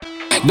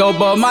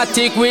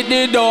Dub-o-matic with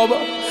the dub.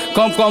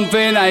 Come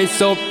fi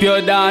nice up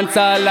your dance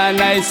hall and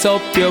nice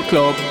up your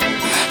club.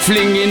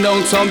 Flinging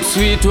down some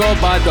sweet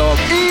rubber dub.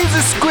 Easy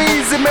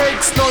squeeze, it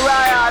makes no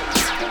riot.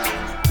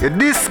 You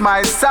diss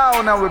my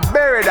sound and we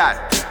bury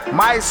that.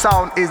 My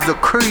sound is the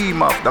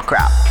cream of the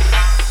crop.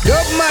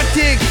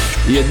 Dubmatic.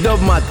 Yeah,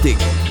 Dubmatic,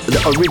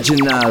 the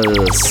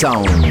original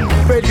sound.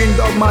 Virgin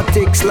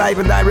Dubmatics, live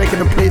and direct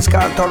in a place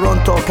called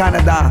Toronto,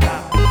 Canada.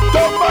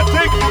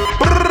 Dubmatic,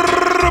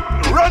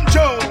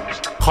 Rancho.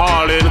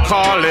 Calling,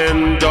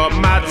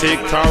 Dubmatic,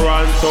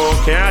 Toronto,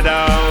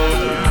 Canada.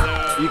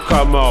 You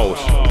come out.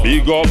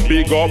 Big up,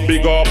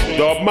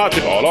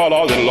 Dubmatic, la.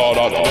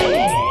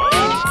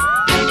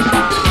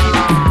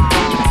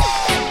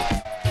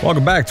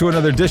 Welcome back to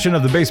another edition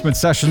of the Basement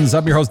Sessions.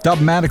 I'm your host,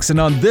 Dubmatix, and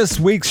on this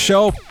week's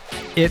show,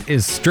 it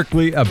is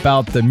strictly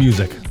about the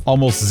music.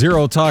 Almost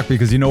zero talk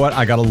because you know what?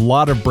 I got a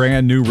lot of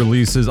brand new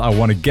releases I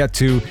want to get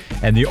to,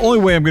 and the only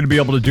way I'm going to be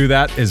able to do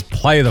that is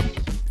play them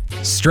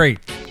straight,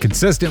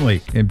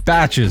 consistently, in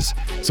batches.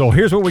 So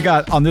here's what we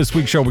got on this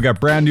week's show. We got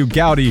brand new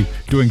Goudie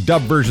doing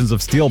dub versions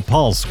of Steel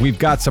Pulse. We've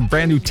got some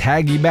brand new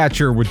Taggy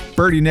Matcher with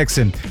Bertie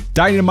Nixon,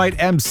 Dynamite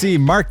MC,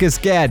 Marcus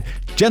Gadd,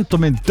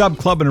 Gentleman's Dub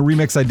Club, and a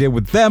remix I did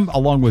with them,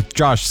 along with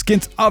Josh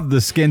Skintz of the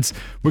Skintz.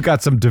 We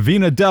got some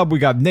Davina Dub, we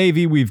got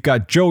Navy, we've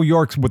got Joe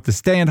Yorks with the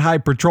Stand High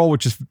Patrol,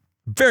 which is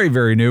very,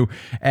 very new,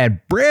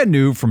 and brand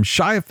new from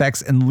Shy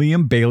FX and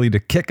Liam Bailey to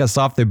kick us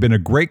off. They've been a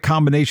great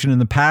combination in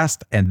the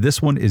past, and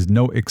this one is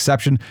no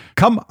exception.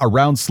 Come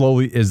Around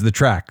Slowly is the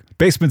track.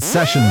 Basement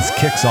Sessions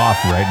kicks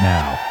off right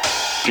now.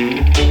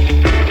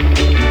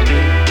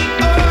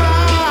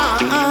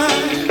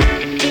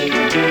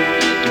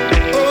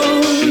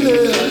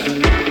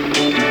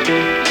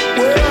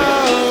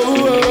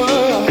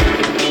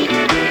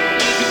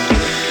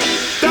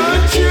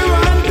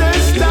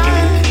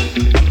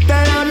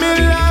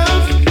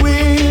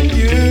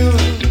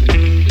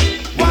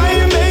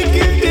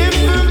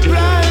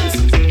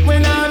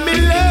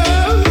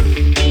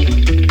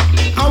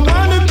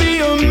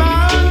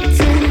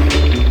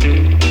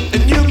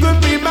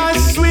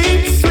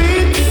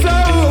 Sweet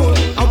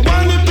soul.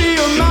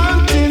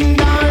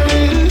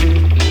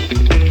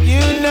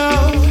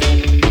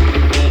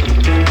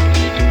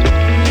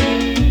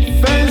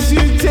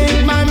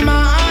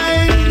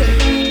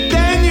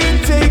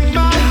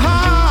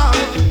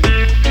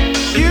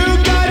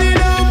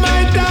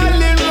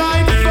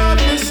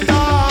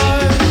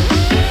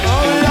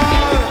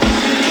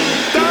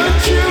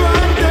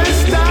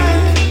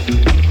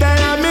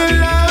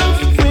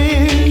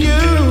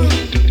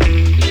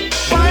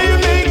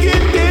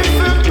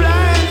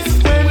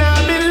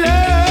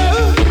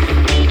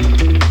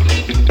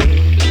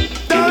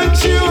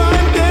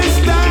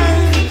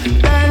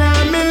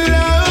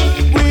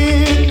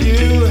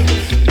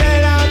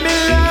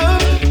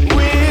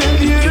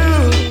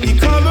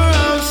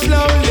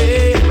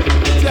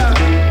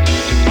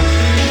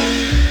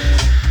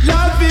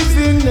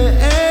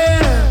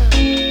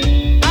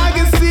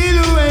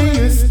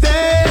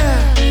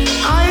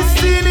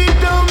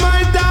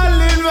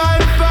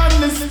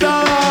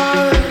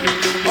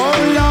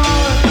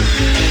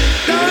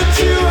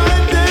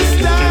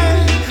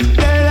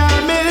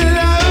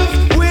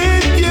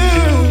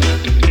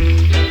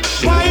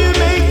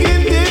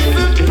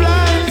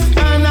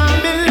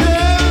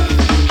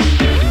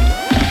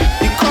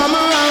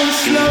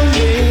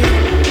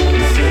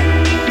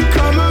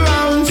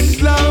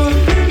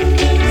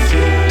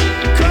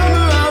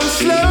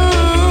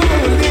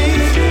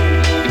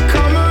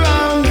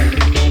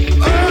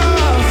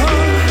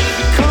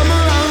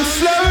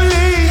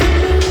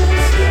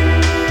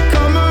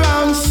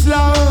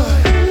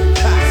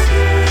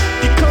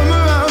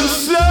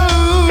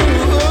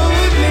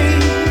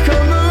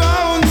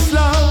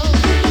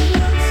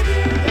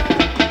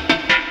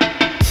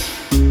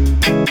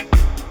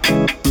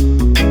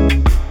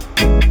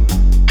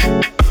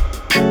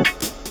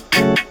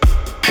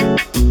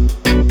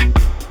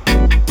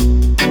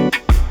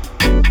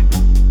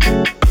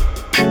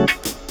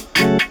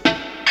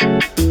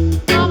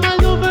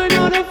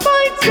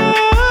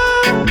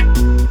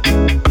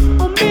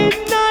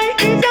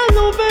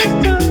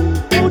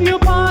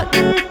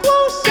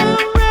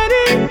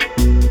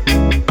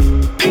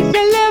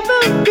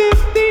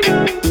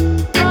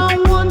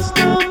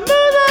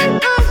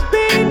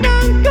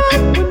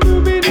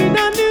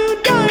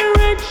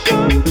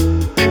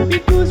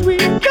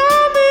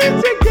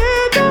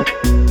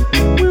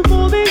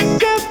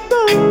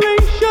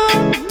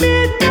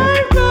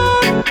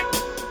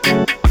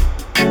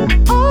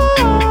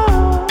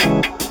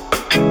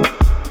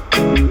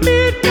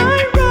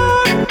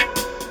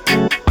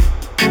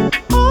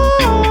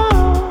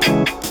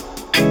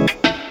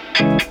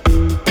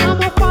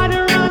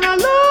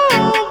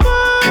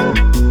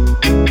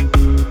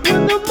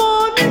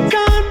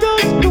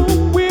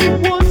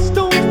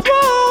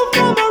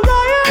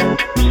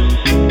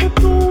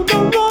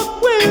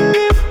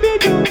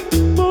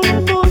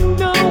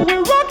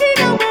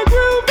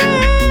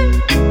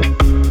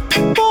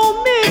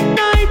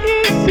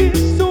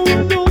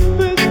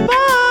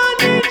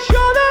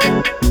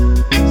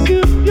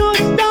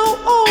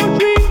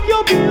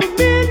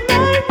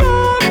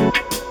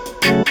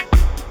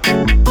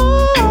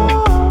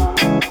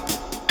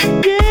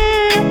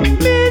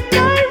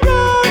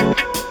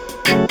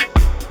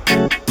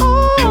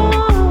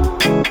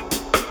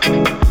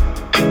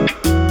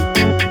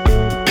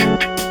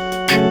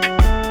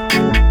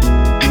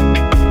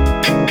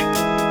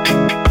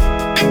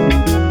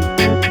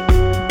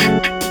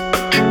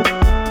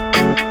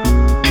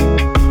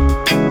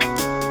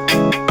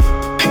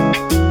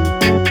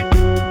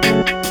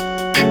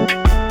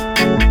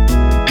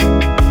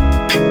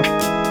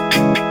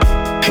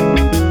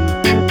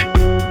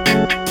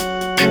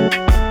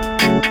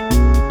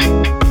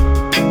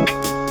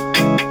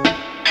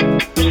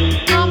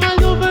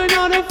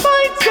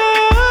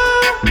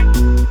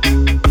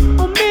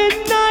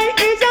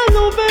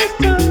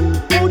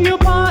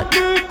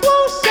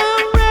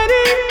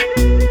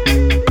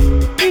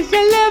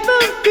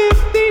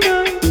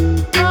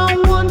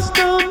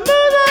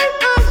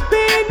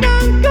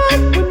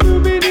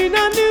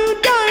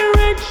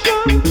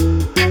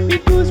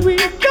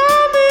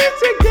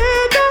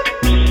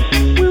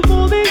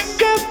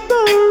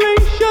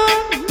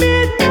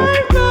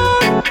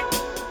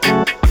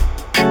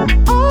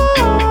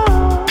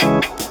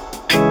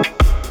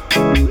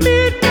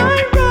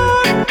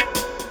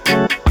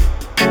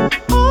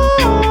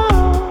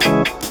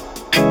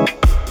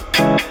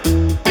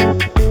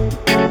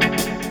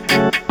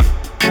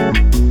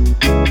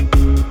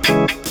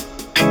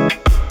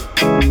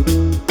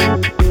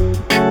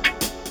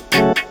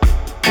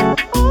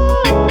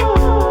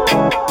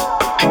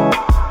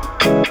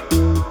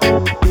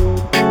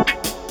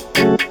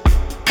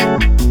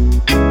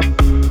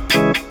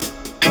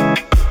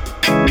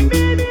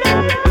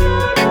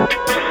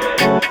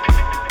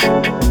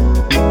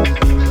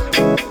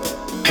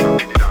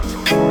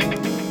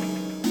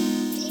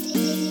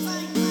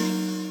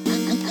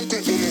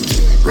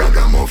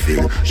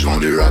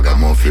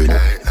 ragamuffin.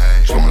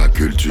 J'vends la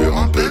culture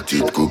en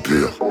petite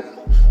coupure.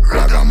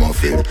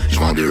 Ragamuffin,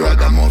 j'vends des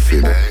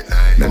ragamuffin.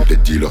 Même les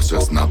dealers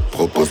sur Snap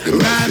proposent des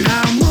muffins.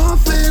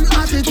 Ragamuffin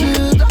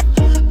attitude.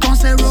 Quand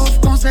c'est rough,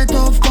 quand c'est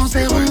tough, quand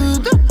c'est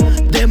rude.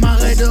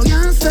 Démarrer de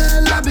rien,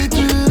 c'est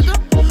l'habitude.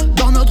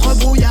 Dans notre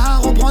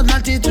brouillard, on prend de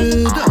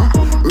l'altitude.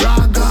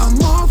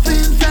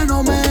 Ragamuffin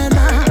phénomène.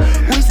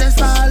 Oui, c'est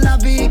ça la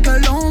vie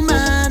que l'on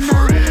mène.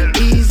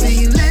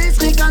 Easy, les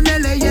ricanes et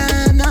les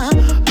hyènes.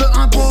 Peu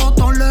importe,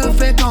 on le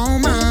fait quand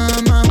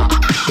même.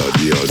 Ta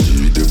vie a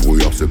dit,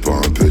 débrouillard, c'est pas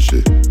un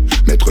péché.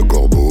 Maître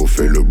Corbeau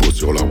fait le beau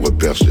sur l'arbre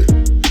perché.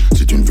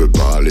 Si tu ne veux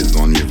pas les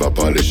ennuis, va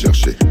pas les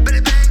chercher.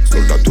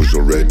 Soldat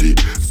toujours ready,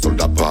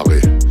 soldat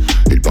paré.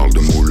 Il parle de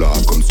moula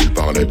comme s'il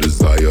parlait de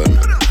Zion.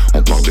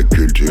 On parle de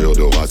culture,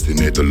 de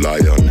racines et de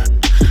lion.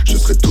 Je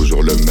serai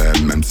toujours le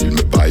même s'il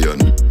me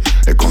baillonne.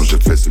 Et quand je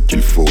fais ce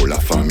qu'il faut, la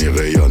famille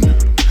rayonne.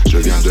 Je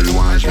viens de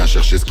loin, je viens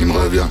chercher ce qui me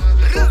revient.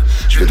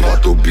 Je vais droit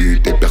au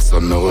but et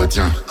personne ne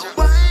retient.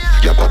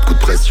 Y'a pas de coup de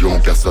pression,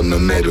 personne ne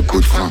met de coup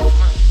de frein.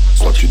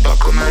 Soit tu te bats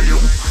comme un lion,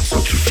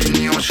 soit tu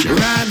finis en chien.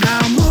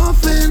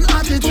 Ragamuffin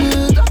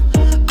attitude.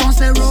 Quand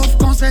c'est rough,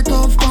 quand c'est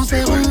tough, quand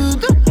c'est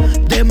rude.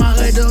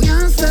 Démarrer de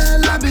rien, c'est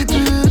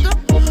l'habitude.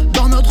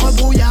 Dans notre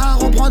brouillard,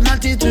 on prend de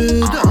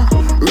l'altitude.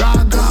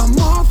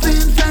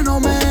 Ragamuffin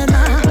phénomène.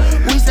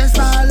 Oui, c'est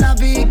ça la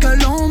vie que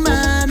l'on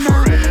mène.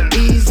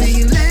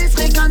 Easy, les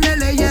ricanes et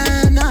les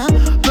hyènes.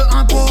 Peu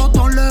importe,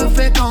 on le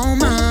fait quand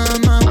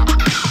même.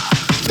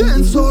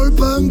 Dancehall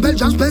punk,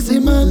 Belgian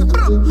specimen.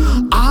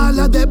 À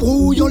la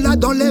débrouille, on l'a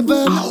dans les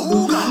veines.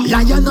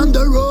 Lion on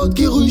the road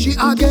qui rugit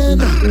again.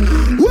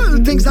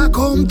 Well, things are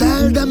come,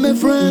 tell them my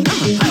friend.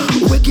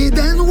 Wicked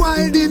and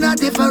wild in a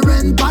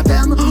different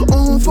pattern.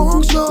 On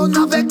fonctionne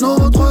avec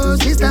notre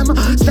système.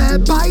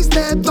 Step by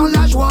step dans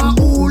la joie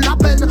ou la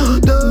peine.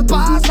 De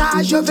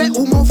passage, je vais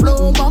où mon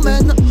flow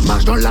m'emmène.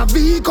 Marche dans la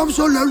vie comme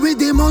sur le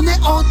rhythm, on est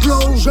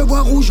outlaw. Je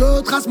vois rouge,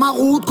 je trace ma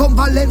route comme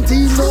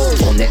Valentino.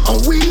 On est en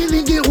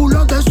wheeling et roule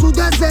en dessous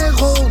de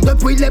zéro.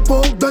 Depuis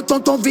l'époque de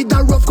tonton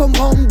Vidal rough comme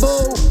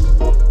Rambo.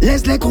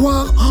 Laisse-les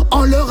croire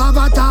en leur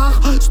avatar.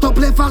 Stop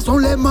les farces, on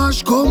les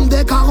mâche comme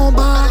des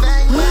carambars.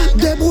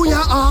 Des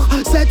brouillards,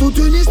 c'est toute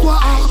une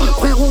histoire.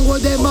 Frère, on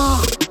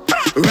redémarre.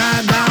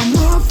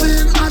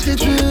 Ragamuffin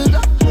attitude.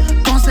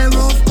 Quand c'est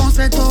rough, quand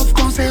c'est tough,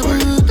 quand c'est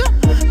rude.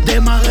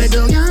 Démarrer de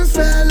rien,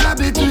 c'est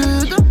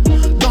l'habitude.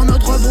 Dans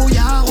notre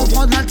brouillard, on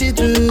prend de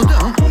l'altitude.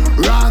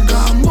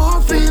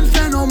 Ragamuffin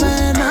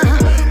phénomène.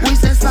 Oui,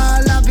 c'est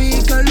ça la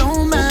vie que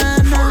l'on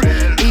mène.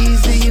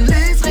 Easy,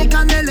 les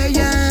ricanes et les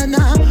hyènes.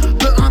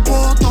 Peu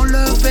importe, on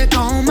le fait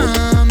quand même.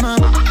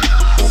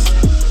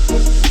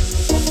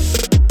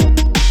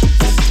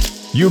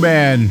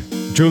 U-Man,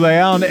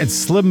 Julian and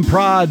Slim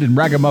Prod and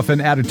Ragamuffin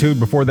Attitude.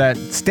 Before that,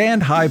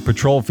 Stand High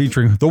Patrol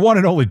featuring the one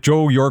and only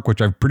Joe York, which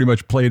I've pretty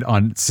much played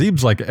on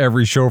seems like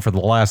every show for the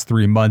last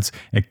 3 months.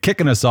 And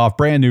kicking us off,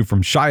 brand new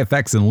from Shy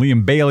FX and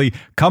Liam Bailey,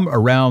 Come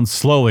Around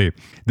Slowly.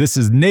 This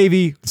is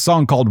Navy, a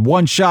song called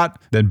One Shot,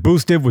 then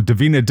Boosted with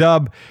Davina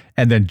Dub,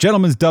 and then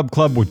Gentleman's Dub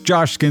Club with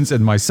Josh Skins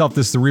and myself.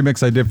 This is the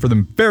remix I did for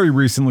them very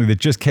recently that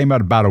just came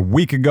out about a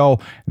week ago,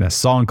 and a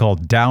song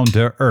called Down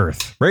to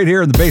Earth, right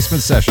here in the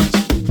Basement Sessions.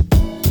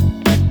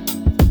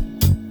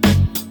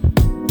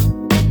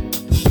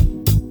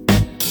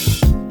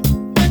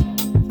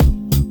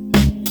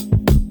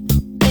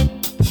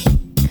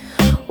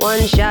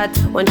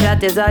 One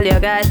shot is all you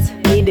got.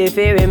 Need if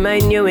I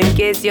remind you in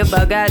case you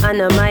forgot. And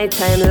my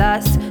time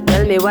lost.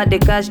 Tell me what the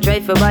cost. Try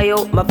for buy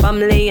out my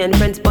family and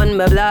friends pon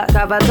my block.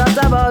 Have a thought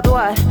about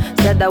what?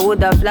 Said I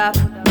woulda flop.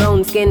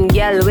 Brown skin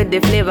girl with the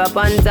flavor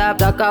pon top.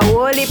 Talk a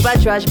whole heap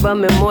of trash but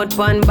me mouth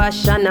pon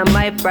bash. And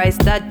my price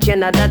that you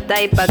know that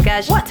type of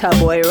cash. What a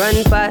boy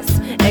run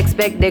fast.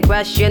 Expect the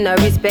crash. You know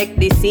respect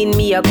the scene.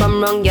 Me a come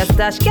wrong your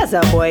stash. Cause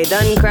a boy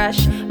done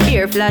crash.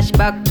 Fear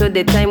flashback to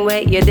the time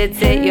where you did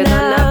say you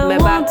don't have me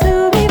back.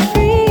 To be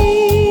free,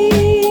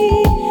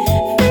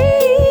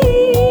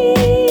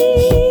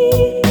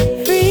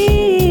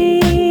 free,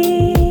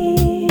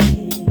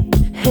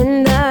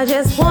 and I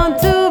just want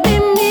to be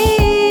me,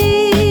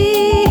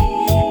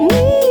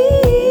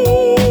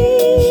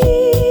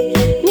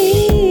 me.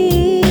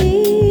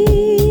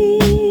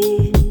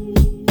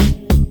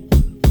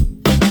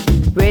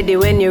 Ready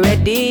when you're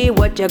ready,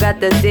 what you got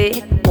to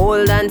say?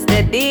 Hold on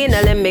steady,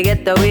 now let me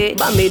get away.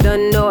 But me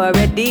don't know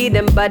already,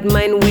 them bad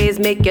mind ways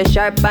make you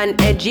sharp and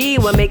edgy,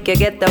 what make you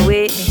get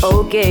away?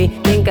 Okay,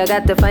 think I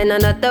got to find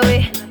another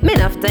way. Me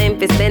enough time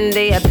for spend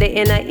day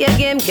playing at your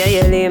game, can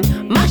you lame?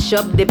 Mash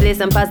up the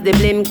place and pass the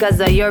blame, cause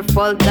of your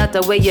fault, that's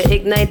the way you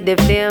ignite the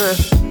flame.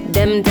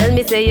 Them tell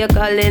me say you're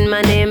calling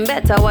my name,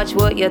 better watch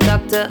what you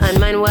talk to and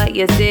mind what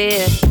you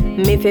say.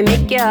 Me fi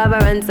make you have a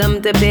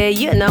ransom to pay,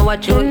 you know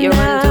watch what you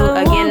run to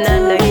again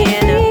and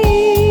again.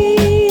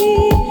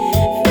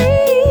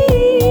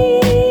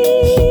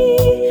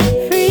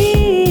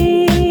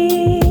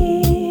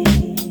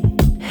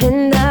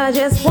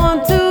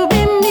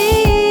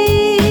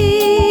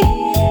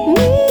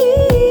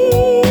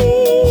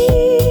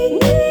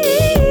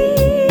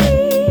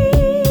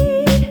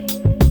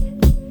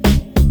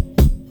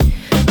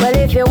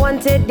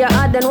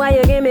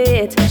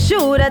 it.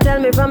 Shoulda tell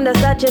me from the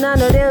start, you know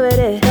no deal with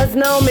it. Cause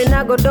now me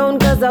not go down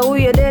cause of who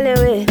you dealing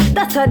with.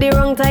 That's how the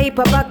wrong type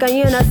of back and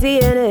you not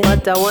seeing it.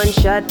 But a one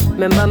shot,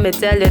 remember me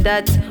tell you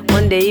that.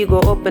 One day you go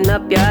open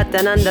up your heart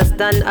and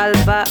understand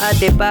Alpha at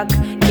the back,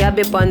 Gab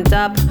up on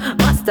top.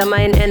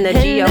 Mastermind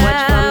energy, I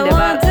watch from the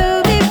back.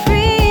 To be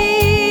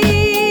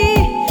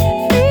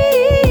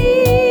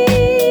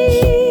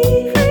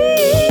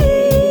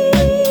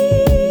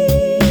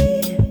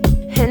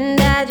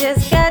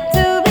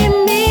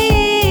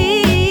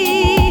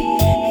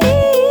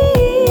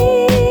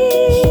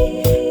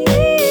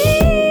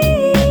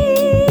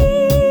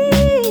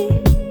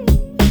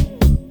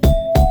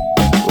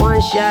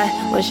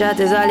One shot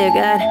is all you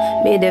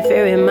got. Me the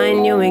fear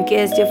remind you in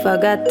case you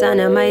forgot.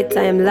 And my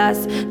time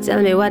last.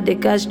 Tell me what the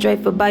cash try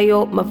for buy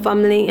out my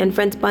family and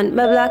friends pant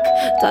my black.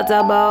 Thought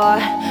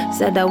about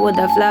said I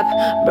woulda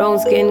flap. Brown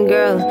skin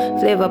girl,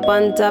 flavor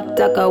pan top.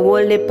 Talk a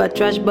whole lip of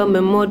trash, but me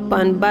mode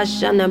pan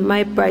bash. And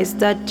my price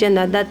touching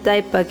that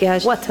type of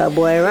cash. What a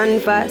boy run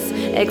fast.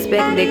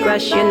 Expect the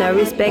crash, you know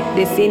respect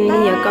the scene.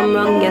 Me you come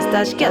wrong, you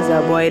stash. Cause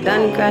a boy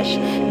done crash.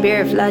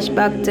 Beer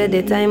flashback to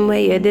the time where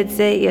you did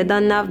say you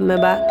don't have me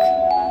back.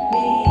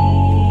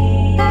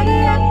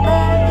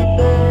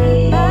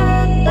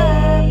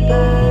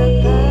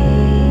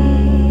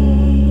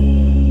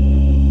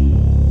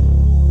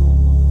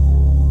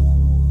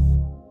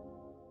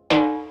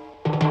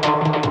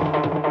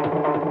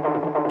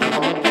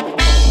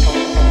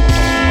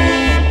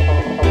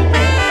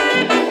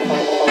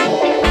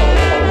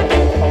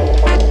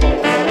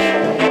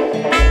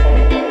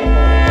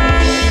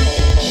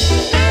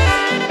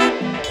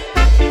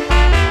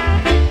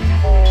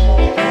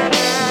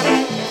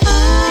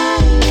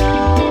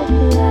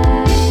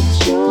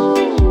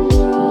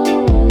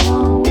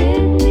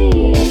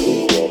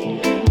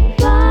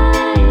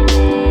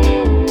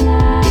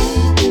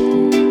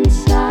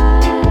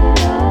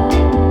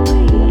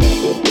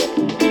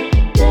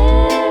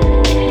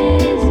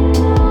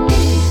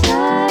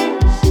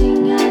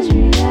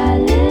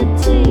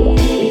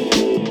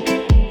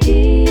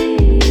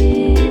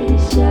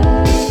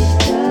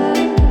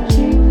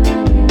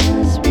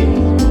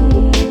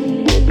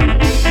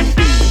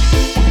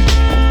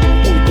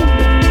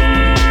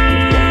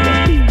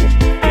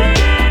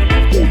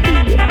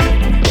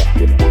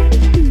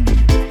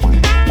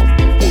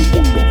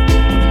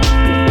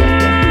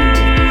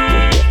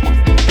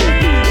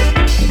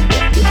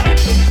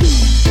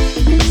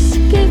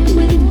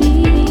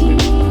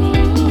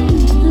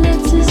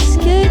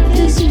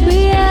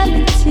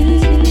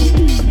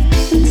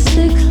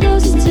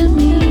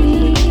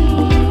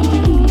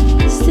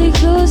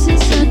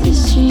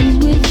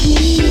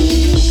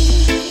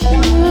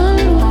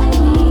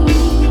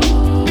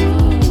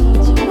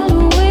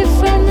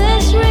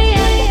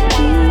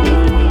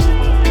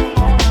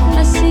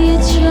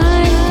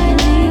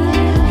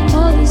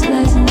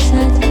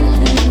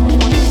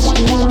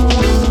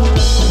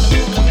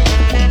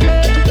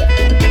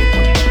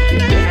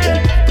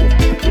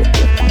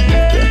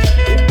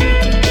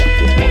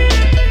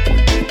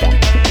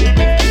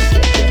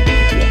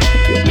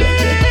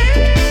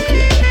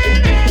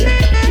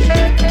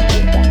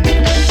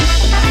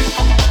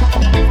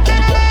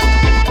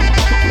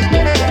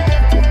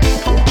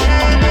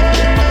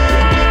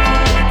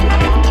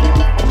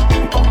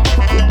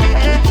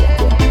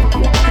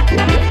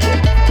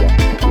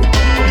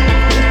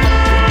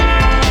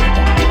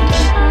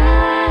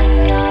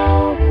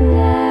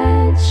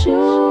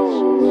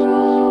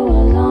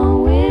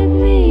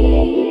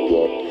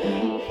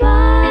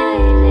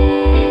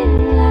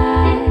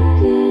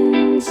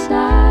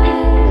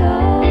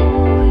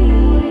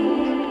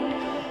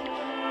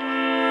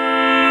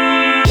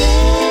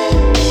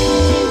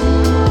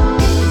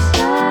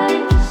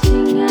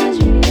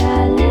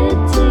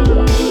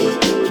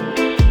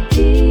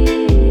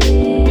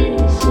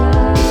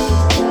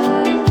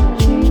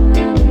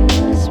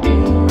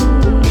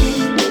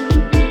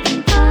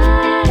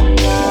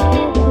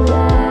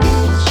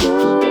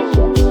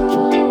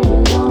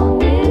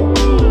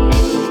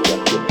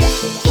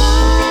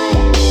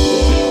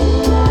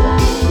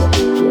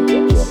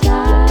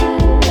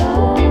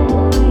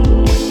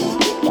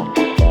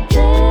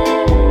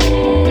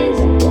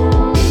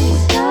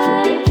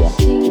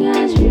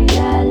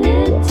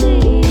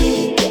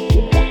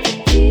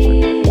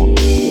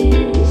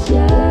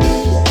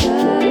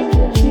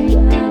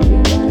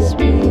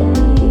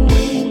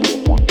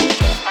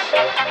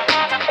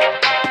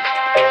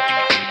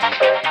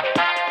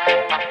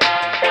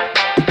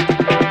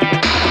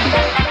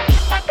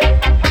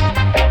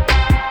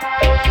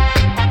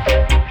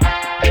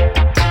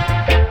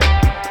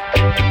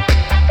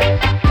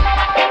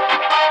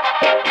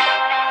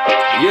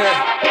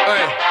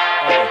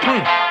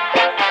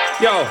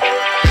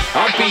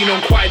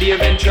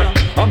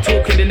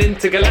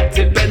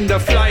 Intergalactic bender,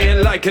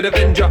 flying like an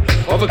Avenger,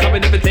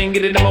 overcoming everything,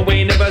 getting in my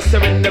way, never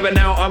surrender. And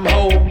now I'm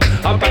home,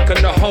 I'm back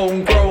on the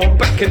homegrown,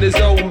 back in the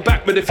zone,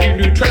 back with a few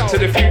new tracks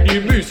and a few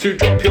new moves to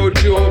drop your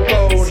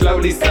jawbone.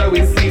 Slowly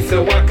sowing seeds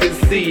so I can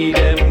see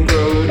them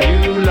grow.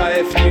 New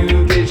life,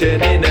 new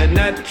vision in a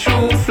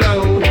natural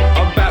flow.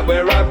 I'm back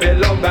where I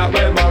belong.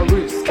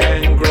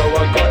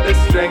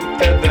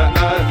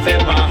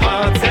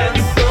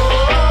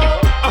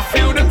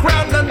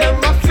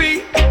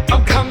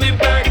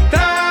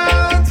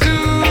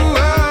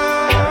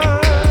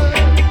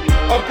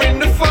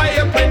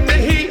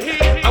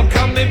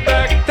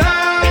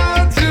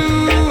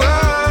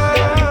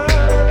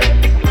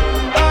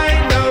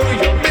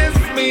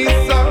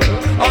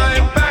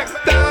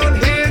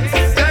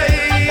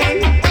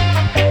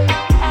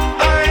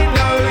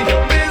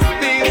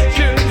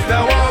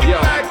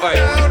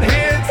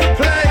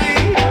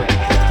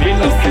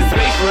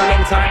 for a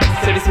long time.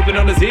 Steady sipping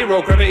on a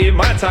zero gravity in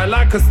my time,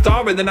 like a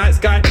star in the night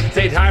sky.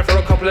 Stayed high for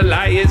a couple of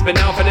light years, but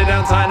now for the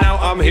downtime, now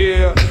I'm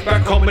here.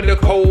 Back home with a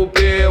cold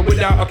beer,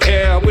 without a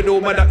care, with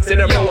all my ducks in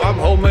a row. I'm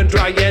home and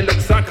dry, yeah,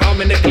 looks like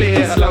I'm in the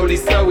clear. Slowly,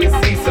 slowly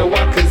see, so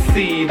I can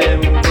see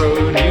them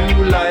grow.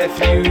 New life,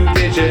 new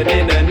vision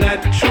in a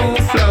natural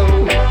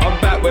flow. I'm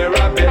back where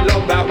I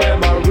belong, back where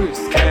my roots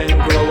can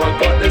grow. I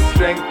got the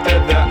strength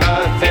of the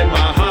earth in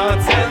my heart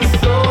and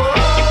soul.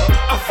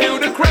 I feel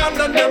the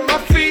ground under my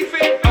feet.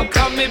 I'm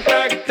coming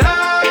back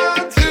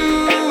down to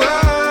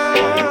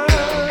earth.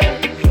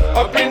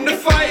 Up in the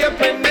fire,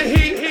 up in the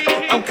heat.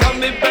 I'm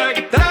coming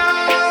back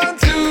down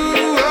to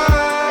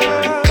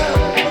earth.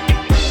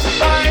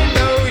 I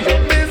know you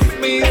miss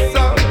me,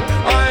 so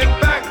I'm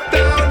back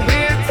down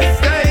here to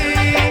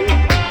stay.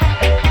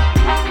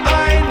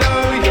 I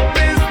know you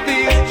miss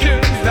these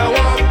tunes, now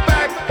I'm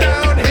back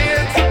down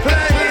here to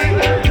play.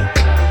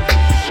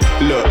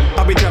 Look,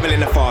 I've been travelling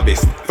the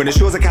farthest, from the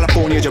shores of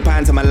California,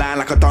 Japan to Milan,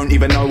 like I don't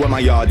even know where my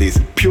yard is.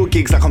 Pure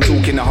gigs like I'm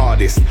talking the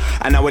hardest.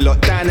 And now we're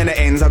locked down in the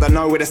ends, I don't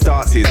know where the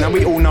starts is. Now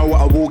we all know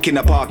what a walk in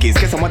the park is.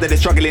 Guess I'm one of the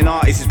struggling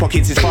artists, his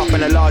pockets is far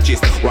from the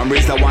largest. One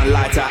Rizla, one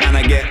lighter, and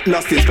I get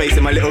lost in space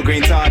in my little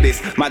green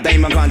TARDIS. My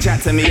Damon can't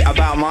chat to me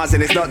about Mars,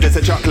 and it's not just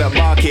a chocolate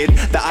bar, kid.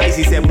 The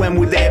icy said, when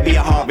will there be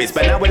a harvest?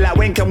 But now we're like,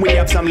 when can we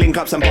have some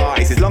link-ups and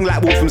parties? It's long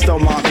like walk from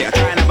Stone Market, I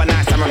try and have a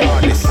nice time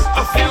regardless.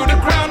 I feel the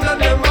ground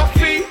under my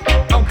feet.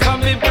 I'm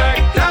coming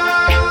back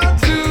down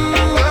to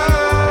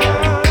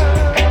earth.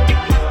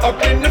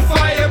 Up in the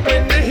fire, up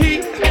in the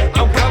heat.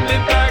 I'm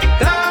coming back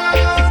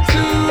down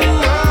to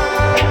earth.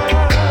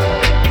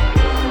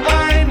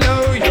 I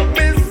know you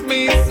miss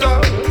me, so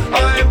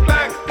I'm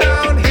back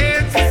down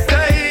here to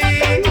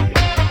stay.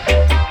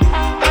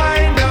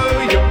 I know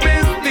you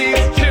miss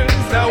these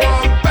tunes, now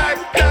I'm back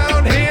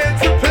down here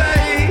to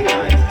play.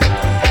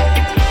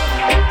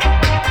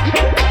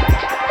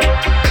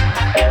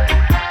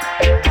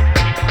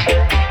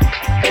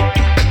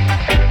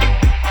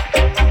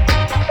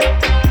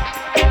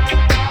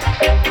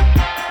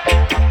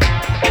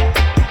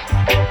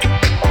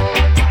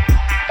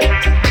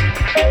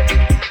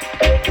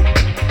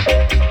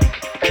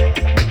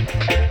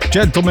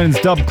 Gentleman's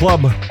Dub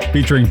Club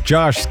featuring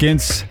Josh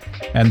Skintz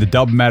and the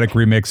Dubmatic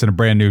remix in a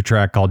brand new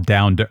track called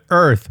Down to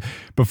Earth.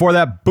 Before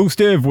that,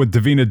 Boostive with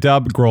Davina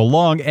Dub, Grow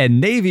Long,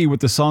 and Navy with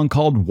the song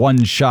called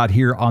One Shot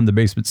here on the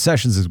Basement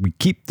Sessions as we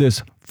keep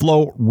this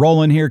flow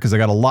rolling here because I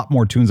got a lot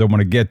more tunes I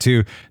want to get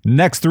to.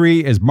 Next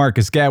three is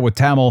Marcus Gadd with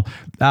Tamil.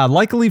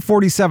 Likely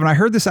 47. I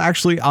heard this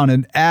actually on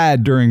an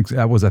ad during,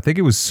 I think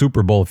it was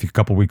Super Bowl a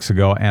couple weeks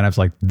ago, and I was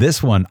like,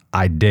 this one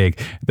I dig.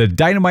 The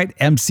Dynamite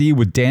MC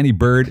with Danny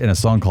Bird and a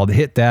song called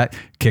Hit That,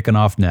 kicking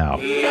off now.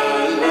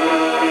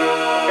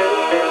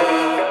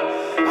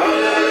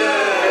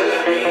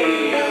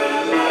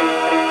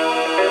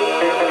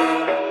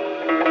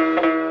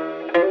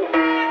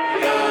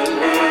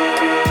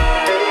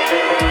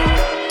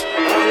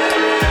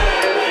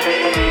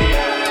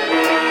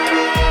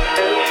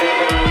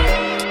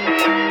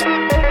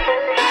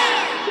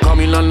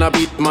 On a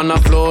beat, man a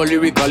flow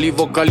lyrically,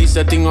 vocally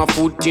setting a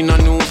foot in a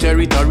new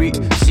territory.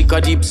 Sick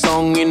a deep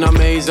song in a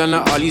maze and a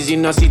alleys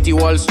in a city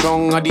wall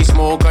strong. A the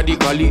smoke, a the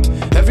cali.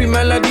 Every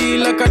melody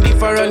like a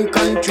different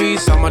country.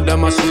 Some of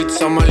them are sweet,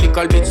 some a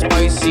little bit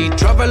spicy.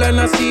 Travel and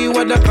I see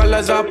where the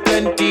colors are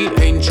plenty.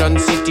 Ancient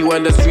city where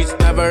the streets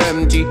never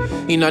empty.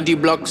 In a the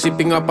block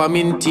sipping up a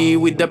minty.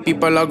 With the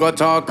people I got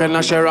talk and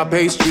I share a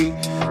pastry.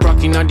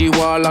 Rocking at the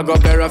wall I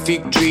got bear a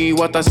fig tree.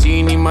 What I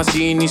seen in my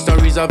scene is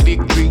stories of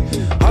victory.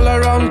 All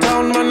around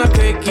town man a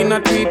taking a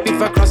trip.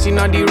 If I cross in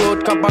a the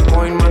road cap a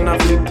coin man a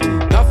flip.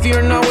 No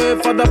fear no way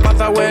for the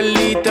path I well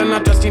lit. And I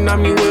trust in a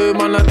me way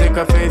man a take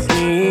a faith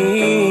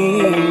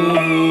lead.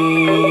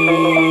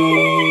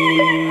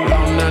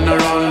 Round and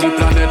around the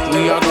planet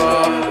we a go.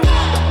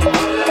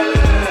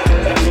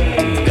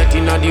 Get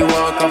in a the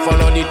walk and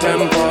follow the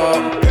tempo.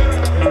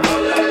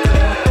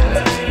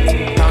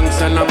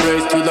 Thanks and a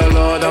praise to the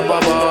Lord up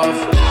above.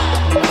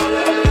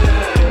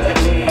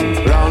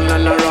 Round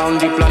and around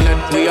the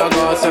planet we a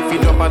go. So if you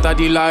drop out of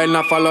the line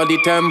and follow the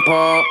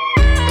tempo.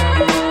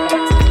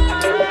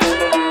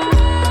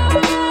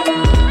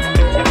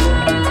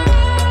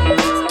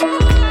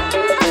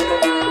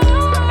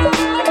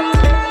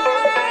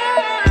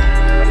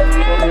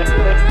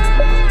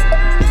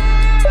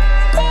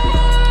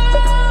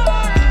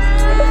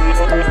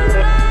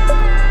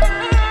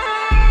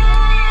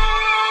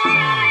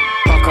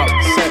 Pack up,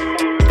 set,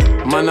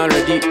 man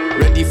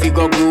ready fi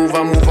go groove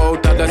and move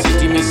out of the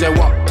city. Me say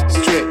walk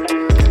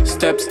straight,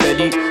 step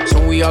steady. So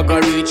we are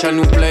gonna reach a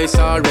new place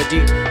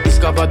already.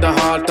 Discover the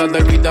heart of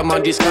the rhythm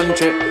of this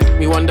country.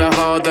 Me wonder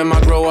how them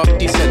a grow up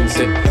the sense.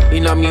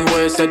 In a me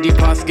way say the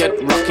path get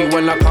rocky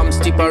when I come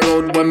steep a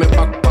road. When me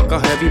backpack a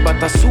heavy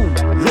but I soon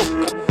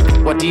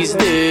look. What is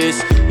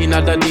this? In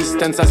the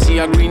distance I see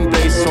a green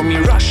place. So me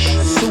rush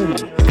soon.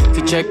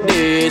 Fi check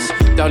this.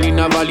 Down in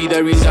a valley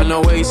there is an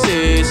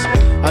oasis.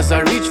 As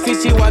I reach fi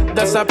see what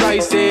the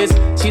surprise is.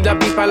 See the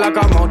people like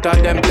I'm out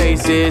of them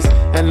places.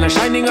 And the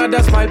shining of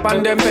the smile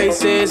on them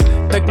faces.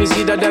 Make me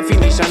see the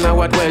definition of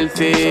what wealth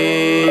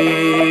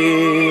is.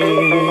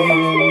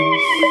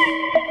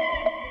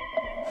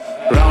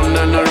 Round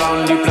and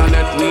around the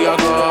planet we are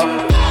go.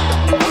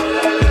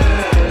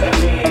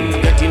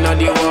 Getting on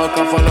the walk, I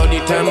follow the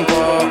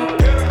tempo.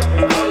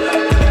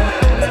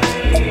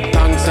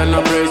 Thanks and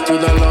a praise to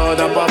the Lord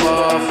up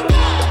above.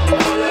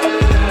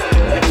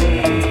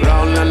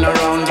 Round and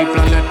around the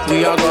planet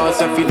we are go.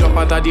 So if you drop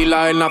out of the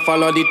line, I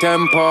follow the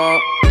tempo.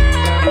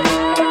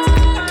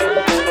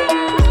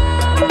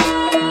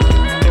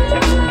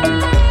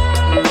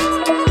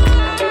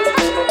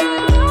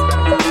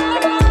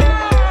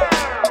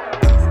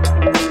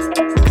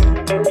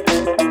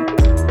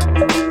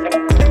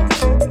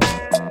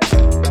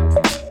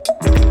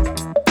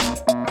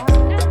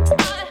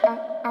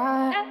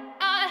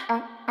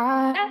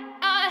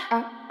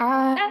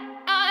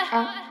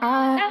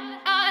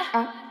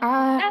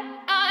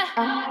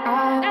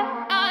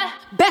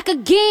 Back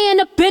again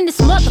up in this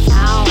mother.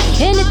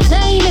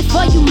 Entertainment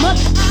for you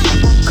mother.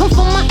 Come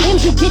for my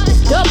M's, you get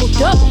this double.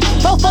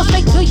 Fofo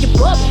straight to your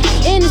bubble.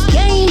 In this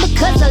game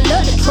because I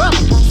love the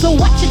trouble. So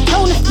watch your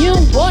tone if you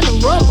don't wanna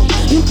rumble.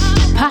 You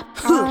pop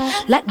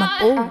like my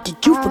old.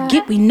 Did you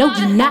forget we know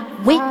you not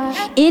with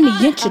any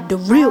inch of the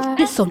real?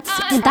 This on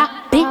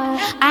stop it.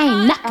 I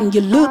ain't knocking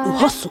your little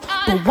hustle,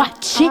 but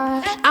watch it.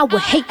 I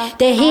would hate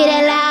to hear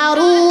that loud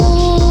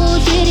ooh,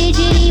 chitty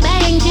chitty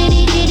bang,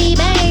 chitty chitty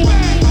bang.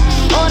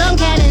 Oh, them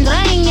cannons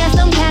ring, yes,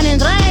 them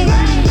cannons ring.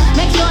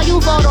 Make sure you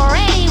photo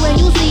ready when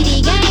you see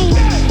the game.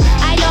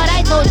 I thought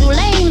I told you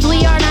lames,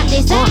 we are not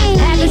the same.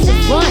 Having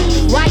some fun,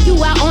 while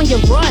you out on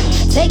your run.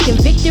 Taking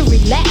victory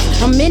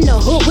laps, I'm in the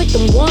hood with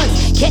them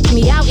ones. Catch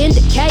me out in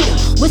Decatur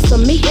with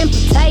some meat and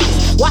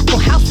potatoes. Waffle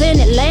House in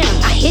Atlanta,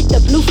 I hit the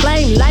blue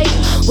flame later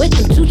with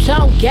them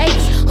two-tone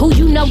gates. Who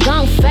you know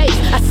gon' face?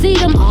 I see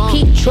them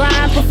keep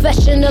trying,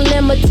 professional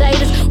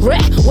imitators.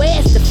 Rep,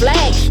 where's the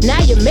flag? Now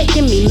you're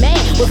making me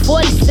mad. With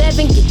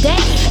 47, get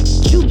that.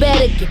 You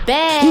better get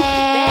back.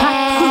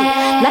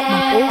 Like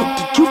my old,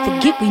 did you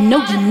forget we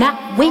know you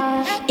not with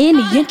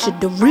any inch of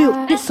the real?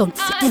 This on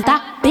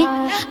stop it.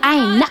 I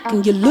ain't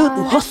knocking your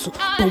little hustle,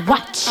 but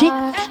watch it.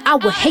 I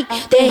would hate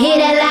to hear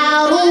that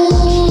loud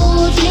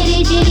ooh,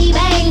 chitty chitty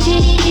bang,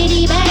 chitty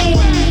chitty bang.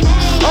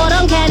 Oh,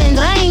 them cannons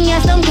ring,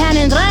 yes, them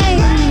cannons ring.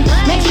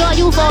 Make sure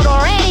you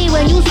photo ready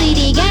when you see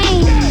the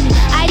game.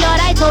 I thought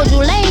I told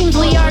you lames,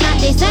 we are not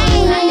the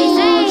same.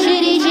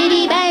 Chitty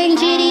chitty bang,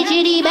 chitty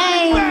chitty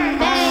bang.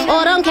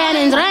 Oh, them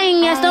cannons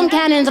ring, yes, them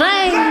cannons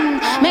ring.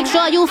 Make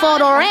sure you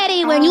photo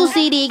ready when you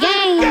see the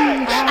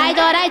game. I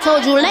thought I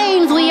told you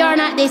lames, we are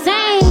not the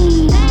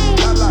same.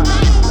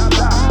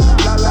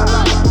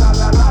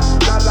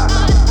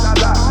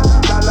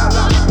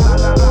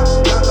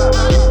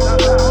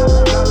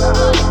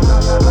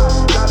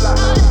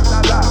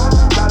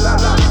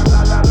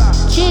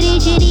 Chitty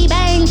chitty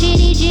bang,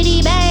 chitty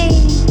chitty bang.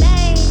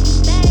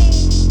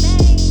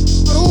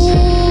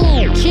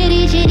 Ooh,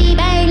 chitty chitty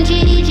bang,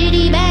 chitty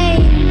chitty bang.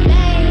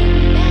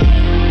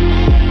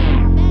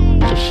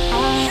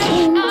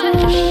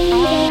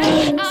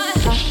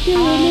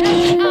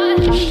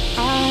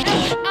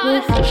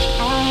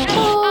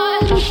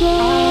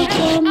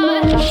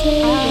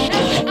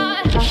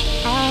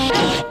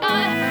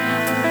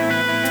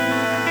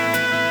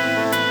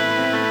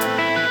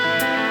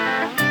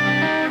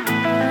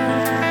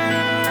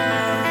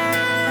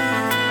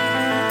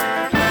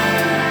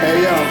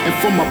 Hey yo, and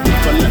for my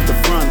people at the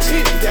front,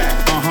 hit that.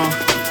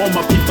 All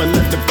my people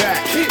at the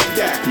back, hit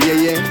that.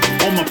 Yeah.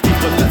 All my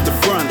people at the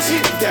front,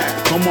 hit that.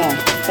 Come on,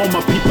 all my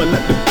people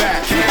at the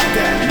back, hit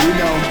that. You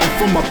know, and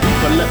for my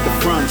people at the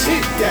front,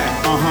 hit that.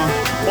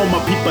 All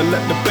my people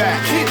at the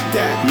back, hit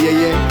that.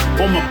 Yeah.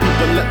 All my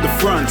people at the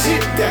front,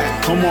 hit that.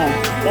 Come on,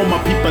 all my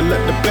people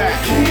at the back,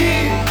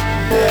 hit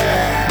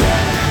that.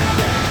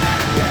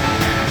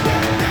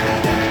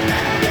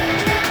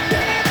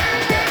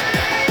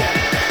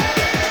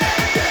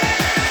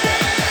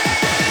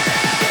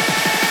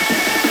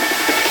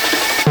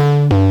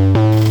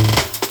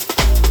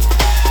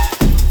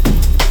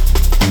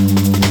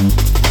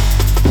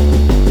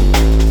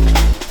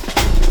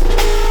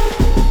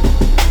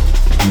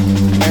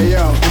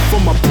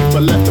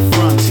 At the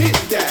front, hit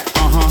that.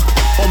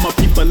 All my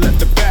people at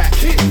the back,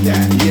 hit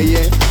that.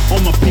 Yeah. All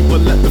my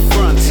people at the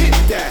front, hit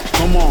that.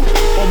 Come on,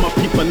 all my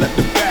people at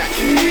the back,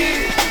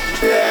 hit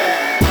that.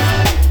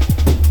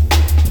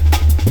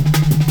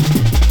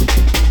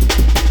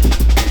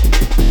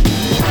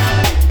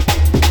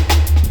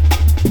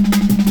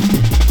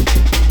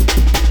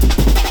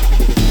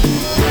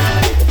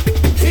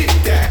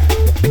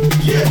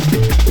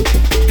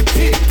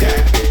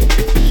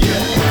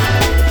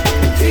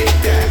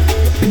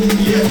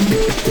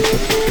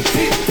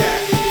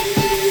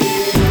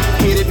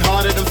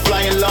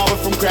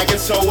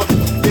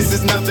 This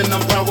is nothing,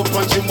 I'm power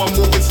punching, one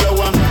moving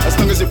slower. As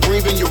long as you're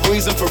breathing, your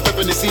reason for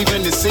ripping this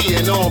even is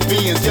seeing all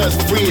beings just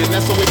free, and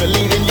that's what we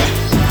believe in,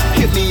 yeah.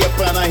 Hit me up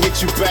and I hit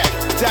you back.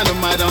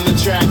 Dynamite on the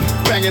track.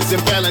 Bangers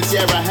and balance,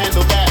 yeah, I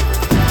handle that.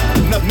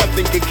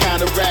 Nothing can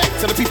counteract.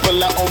 Tell the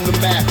people out on the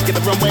map. Get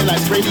the runway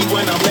lights ready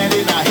when I'm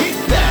landing. I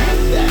hit that.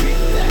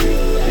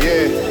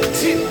 Yeah.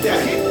 Hit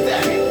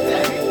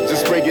that.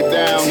 Just break it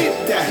down.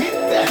 Hit that.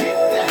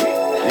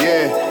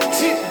 Yeah.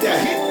 Hit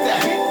that. Hit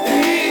that.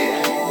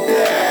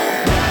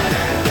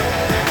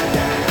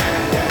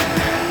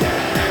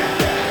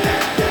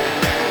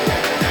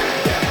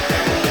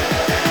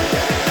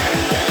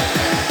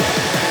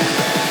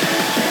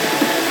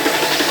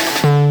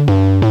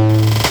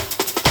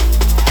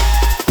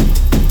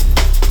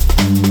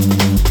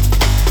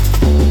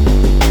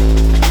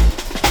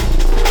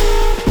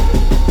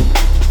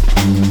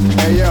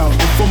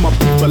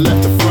 People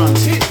at the front,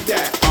 hit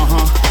that.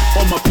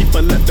 All my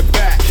people at the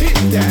back, hit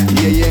that.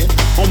 Yeah.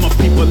 All my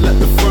people at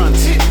the front,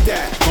 hit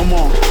that. Come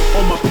on,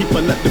 all my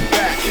people at the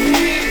back,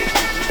 hit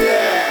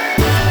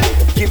that.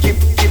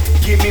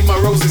 Give me my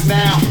roses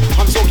now.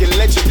 I'm talking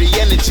legendary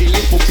energy,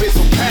 lethal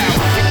pistol pound.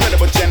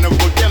 Incredible general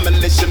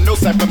demolition, no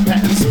cyber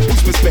patterns.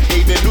 Who's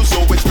misbehaving? Who's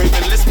always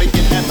raving? Let's make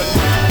it happen.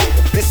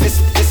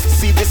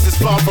 This is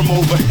far from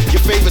over.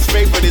 Your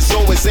favorite is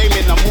always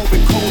aiming. I'm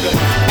moving colder.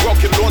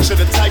 Rocket launcher,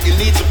 the type you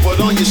need to put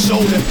on your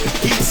shoulder.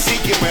 Heat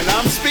seeking when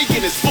I'm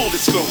speaking is full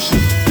disclosure.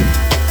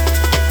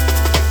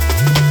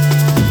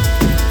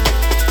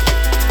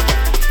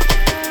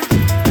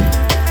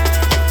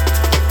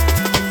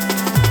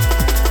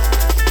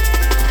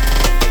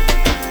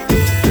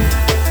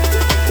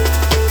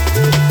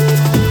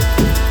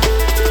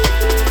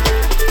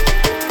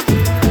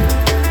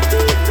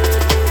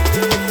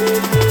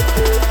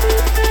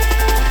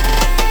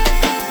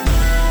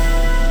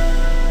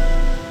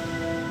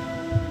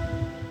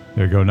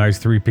 There you go. Nice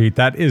three-peat.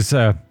 That is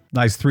a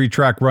nice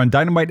 3-track run.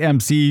 Dynamite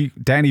MC,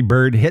 Danny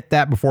Bird hit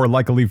that before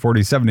Like a Leaf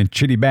 47 and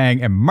Chitty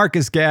Bang, and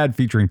Marcus Gadd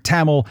featuring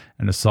Tamil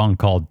and a song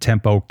called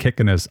Tempo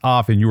kicking us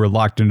off. And you were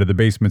locked into the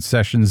Basement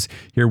Sessions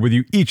here with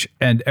you each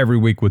and every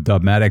week with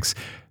Dubmatix.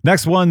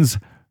 Next one's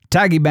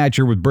Taggy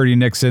Matcher with Bertie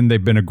Nixon.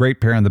 They've been a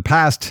great pair in the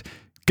past.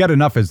 Get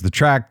Enough is the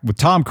track with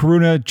Tom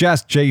Karuna,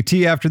 Jess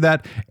JT after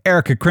that,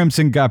 Erica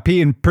Crimson,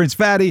 Gapi, and Prince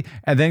Fatty,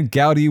 and then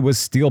Gowdy with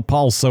Steel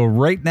Pulse. So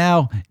right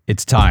now,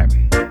 it's time.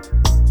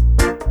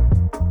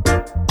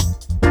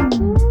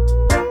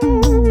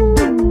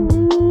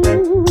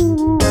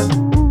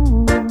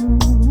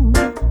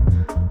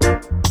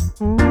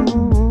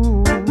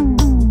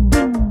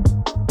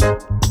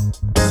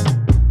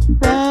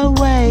 The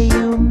way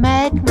you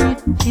make me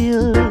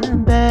feel,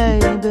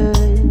 baby.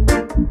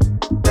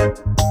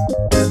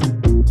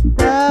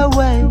 The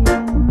way you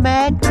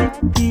make me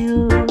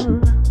feel.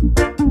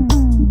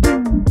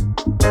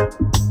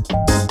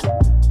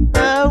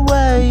 The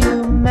way you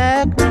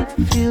make me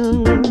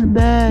feel,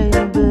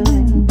 baby.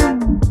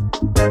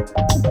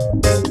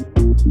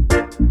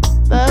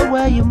 The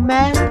way you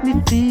make me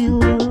feel.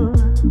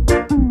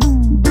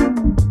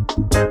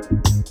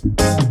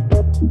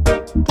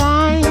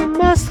 Time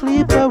must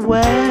slip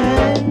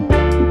away,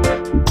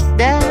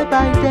 day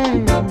by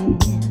day.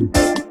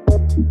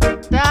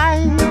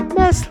 Time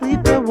must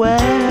slip away.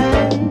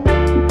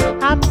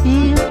 I'm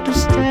here to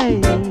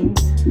stay, and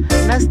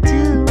I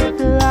still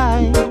feel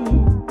like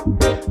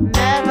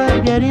never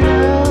getting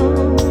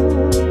old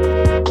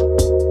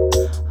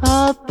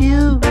of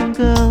you,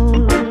 girl.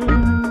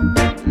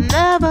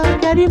 Never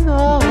getting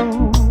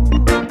old,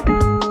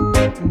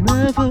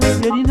 never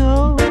getting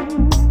old.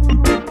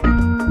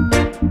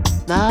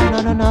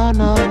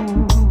 No.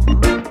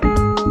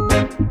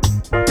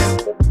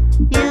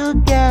 You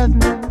gave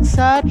me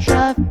such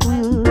a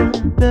thrill,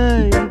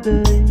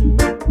 baby.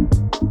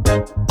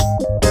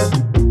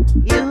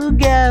 You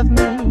gave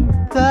me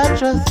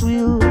such a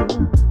thrill.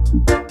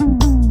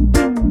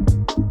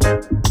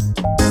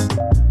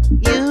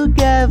 You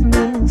gave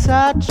me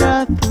such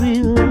a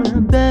thrill,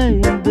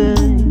 baby.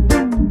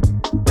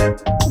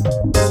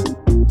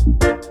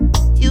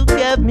 You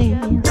gave me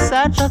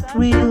such a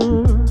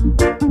thrill.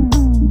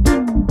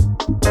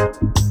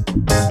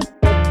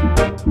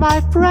 My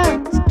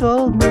friends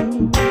told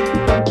me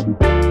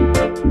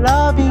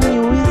loving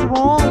you is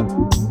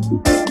wrong.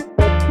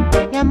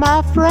 Yeah,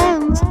 my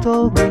friends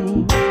told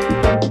me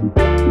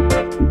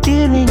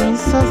feeling is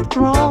so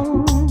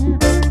strong.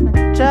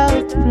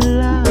 Just feel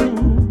like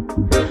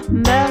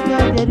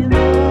never getting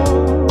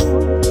old,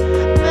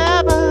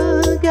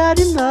 never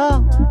getting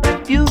old.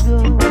 You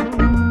go,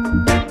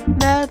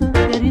 never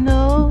getting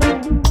old,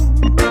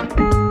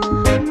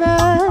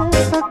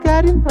 never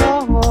getting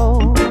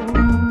old.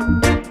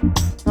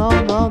 No.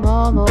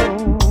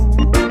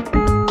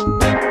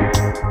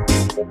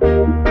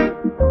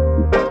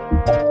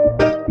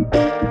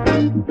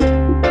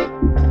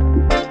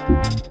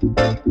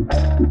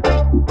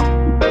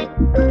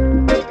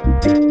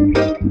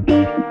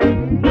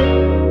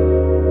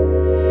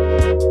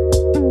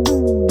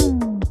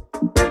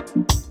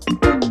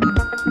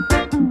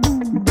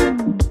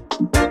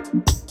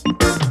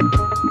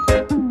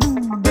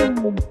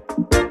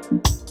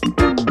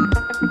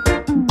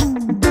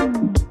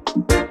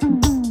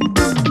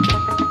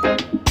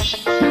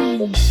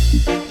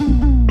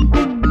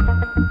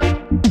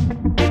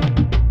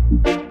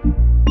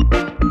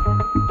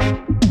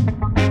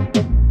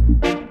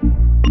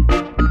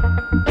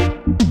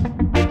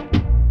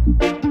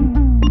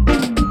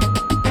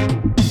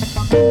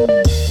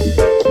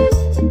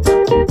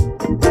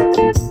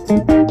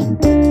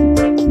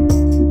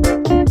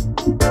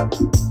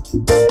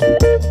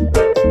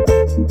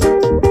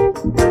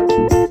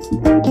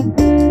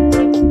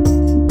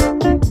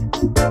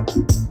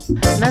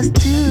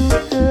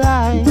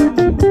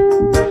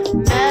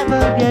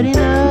 get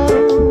enough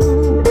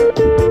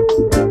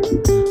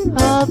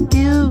of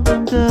you,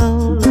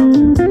 girl.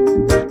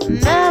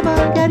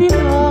 Never get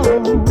enough.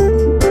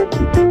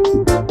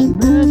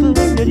 Never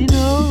get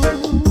enough.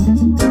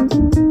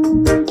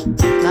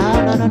 No,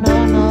 no, no, no,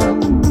 no.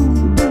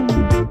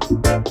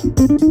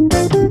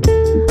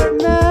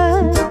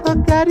 Never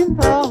get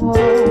enough.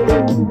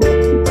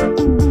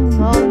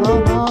 No, no,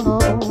 no,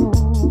 no.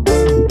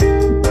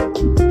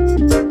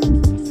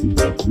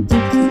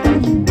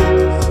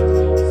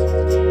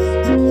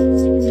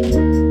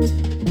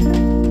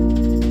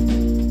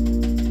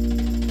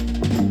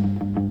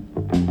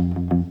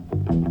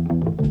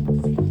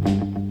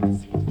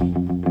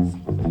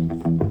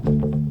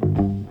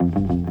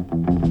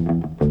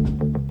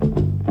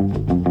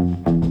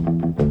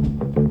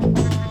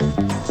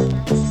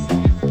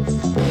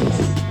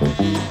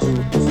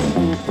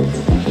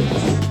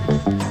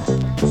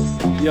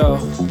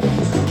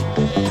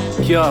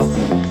 Yo,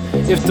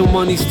 if the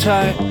money's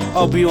tight,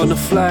 I'll be on the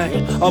flight.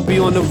 I'll be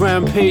on the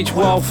rampage,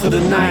 wild for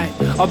the night.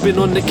 I've been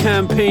on the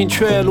campaign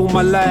trail all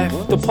my life.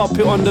 The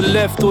puppet on the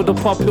left or the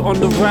puppet on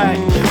the right.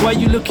 Why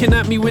you looking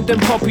at me with them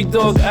puppy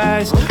dog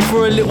eyes?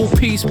 For a little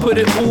piece, put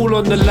it all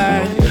on the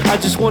line. I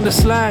just want a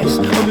slice,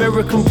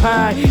 American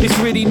pie. It's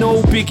really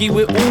no biggie,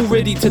 we're all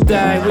ready to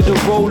die. With the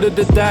roll of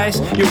the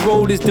dice, your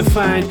role is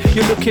defined.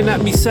 You're looking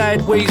at me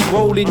sideways,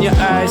 rolling your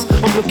eyes.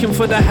 I'm looking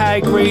for the high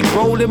grade,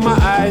 rolling my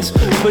eyes.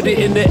 Put it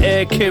in the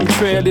air,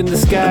 chemtrail in the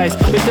skies.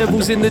 The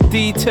devil's in the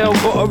detail,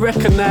 gotta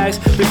recognize.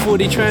 Before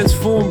they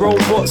transform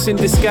robots in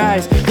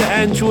disguise. The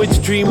androids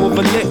dream of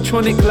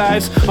electronic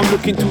lives. I'm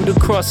looking through the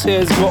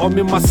crosshairs, got them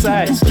in my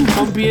sights.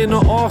 I'm being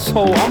an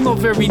arsehole, I'm not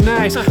very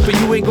nice. But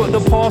you ain't got the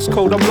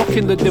passcode, I'm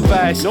locking the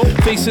device.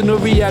 Facing a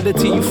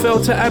reality you fail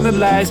to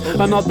analyze.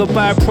 Another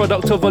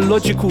byproduct of a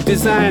logical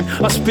design.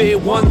 I spit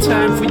it one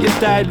time for your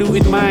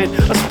diluted mind.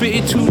 I spit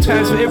it 2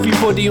 times for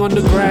everybody on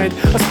the grind.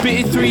 I spit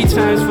it 3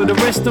 times for the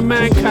rest of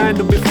mankind.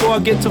 And before I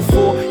get to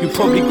 4, you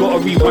probably gotta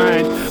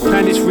rewind.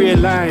 Planets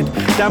realigned,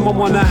 damn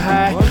I'm on a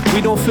high.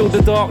 We don't feel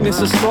the darkness,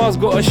 the stars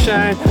gotta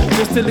shine.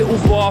 Just a little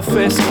bar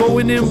fest,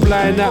 going in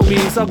blind. That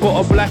means I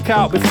gotta black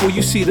out before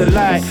you see the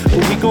light.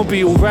 But we gon'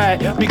 be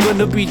alright, we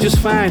gonna be just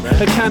fine.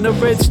 A can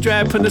of red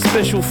stripe and a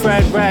special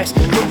fried rice.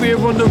 Career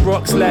on the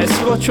rocks like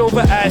scotch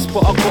over ice.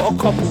 But I got a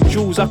couple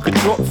jewels I could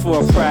drop for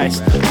a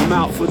price. I'm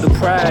out for the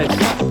prize.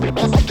 When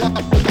the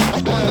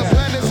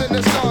planets and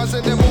the stars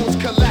and the moons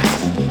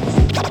collapse.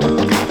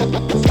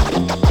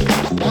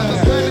 When the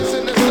planets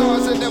and the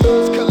stars and the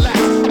moons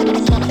collapse.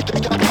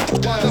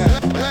 When the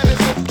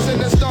planets and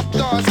the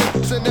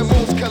stars and the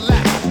moons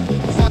collapse.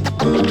 When the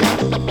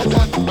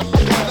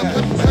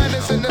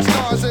planets and the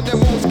stars and the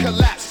moons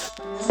collapse.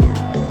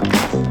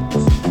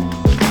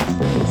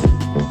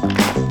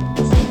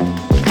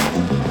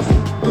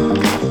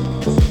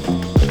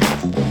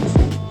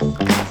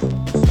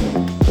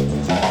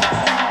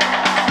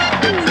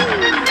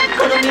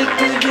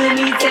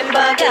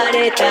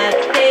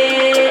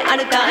あ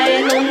なた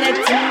への熱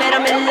メラ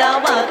メラ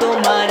は止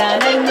まら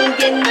ない無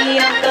限に上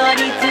がり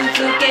続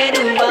ける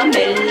わメ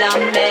ラ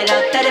メラ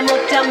誰も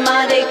邪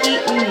魔でき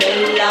んメ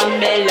ラ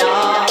メラ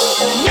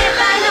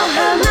Never know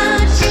how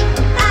much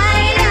I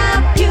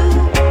love you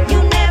You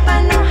never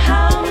know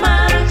how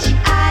much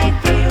I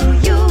feel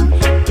you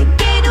だ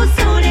けどそ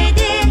れ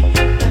で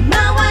構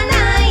わな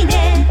いで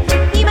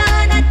今あ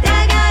なた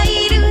がい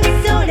る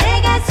それ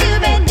が全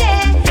て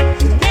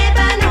You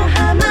never know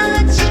how much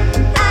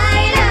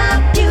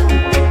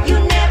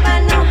Never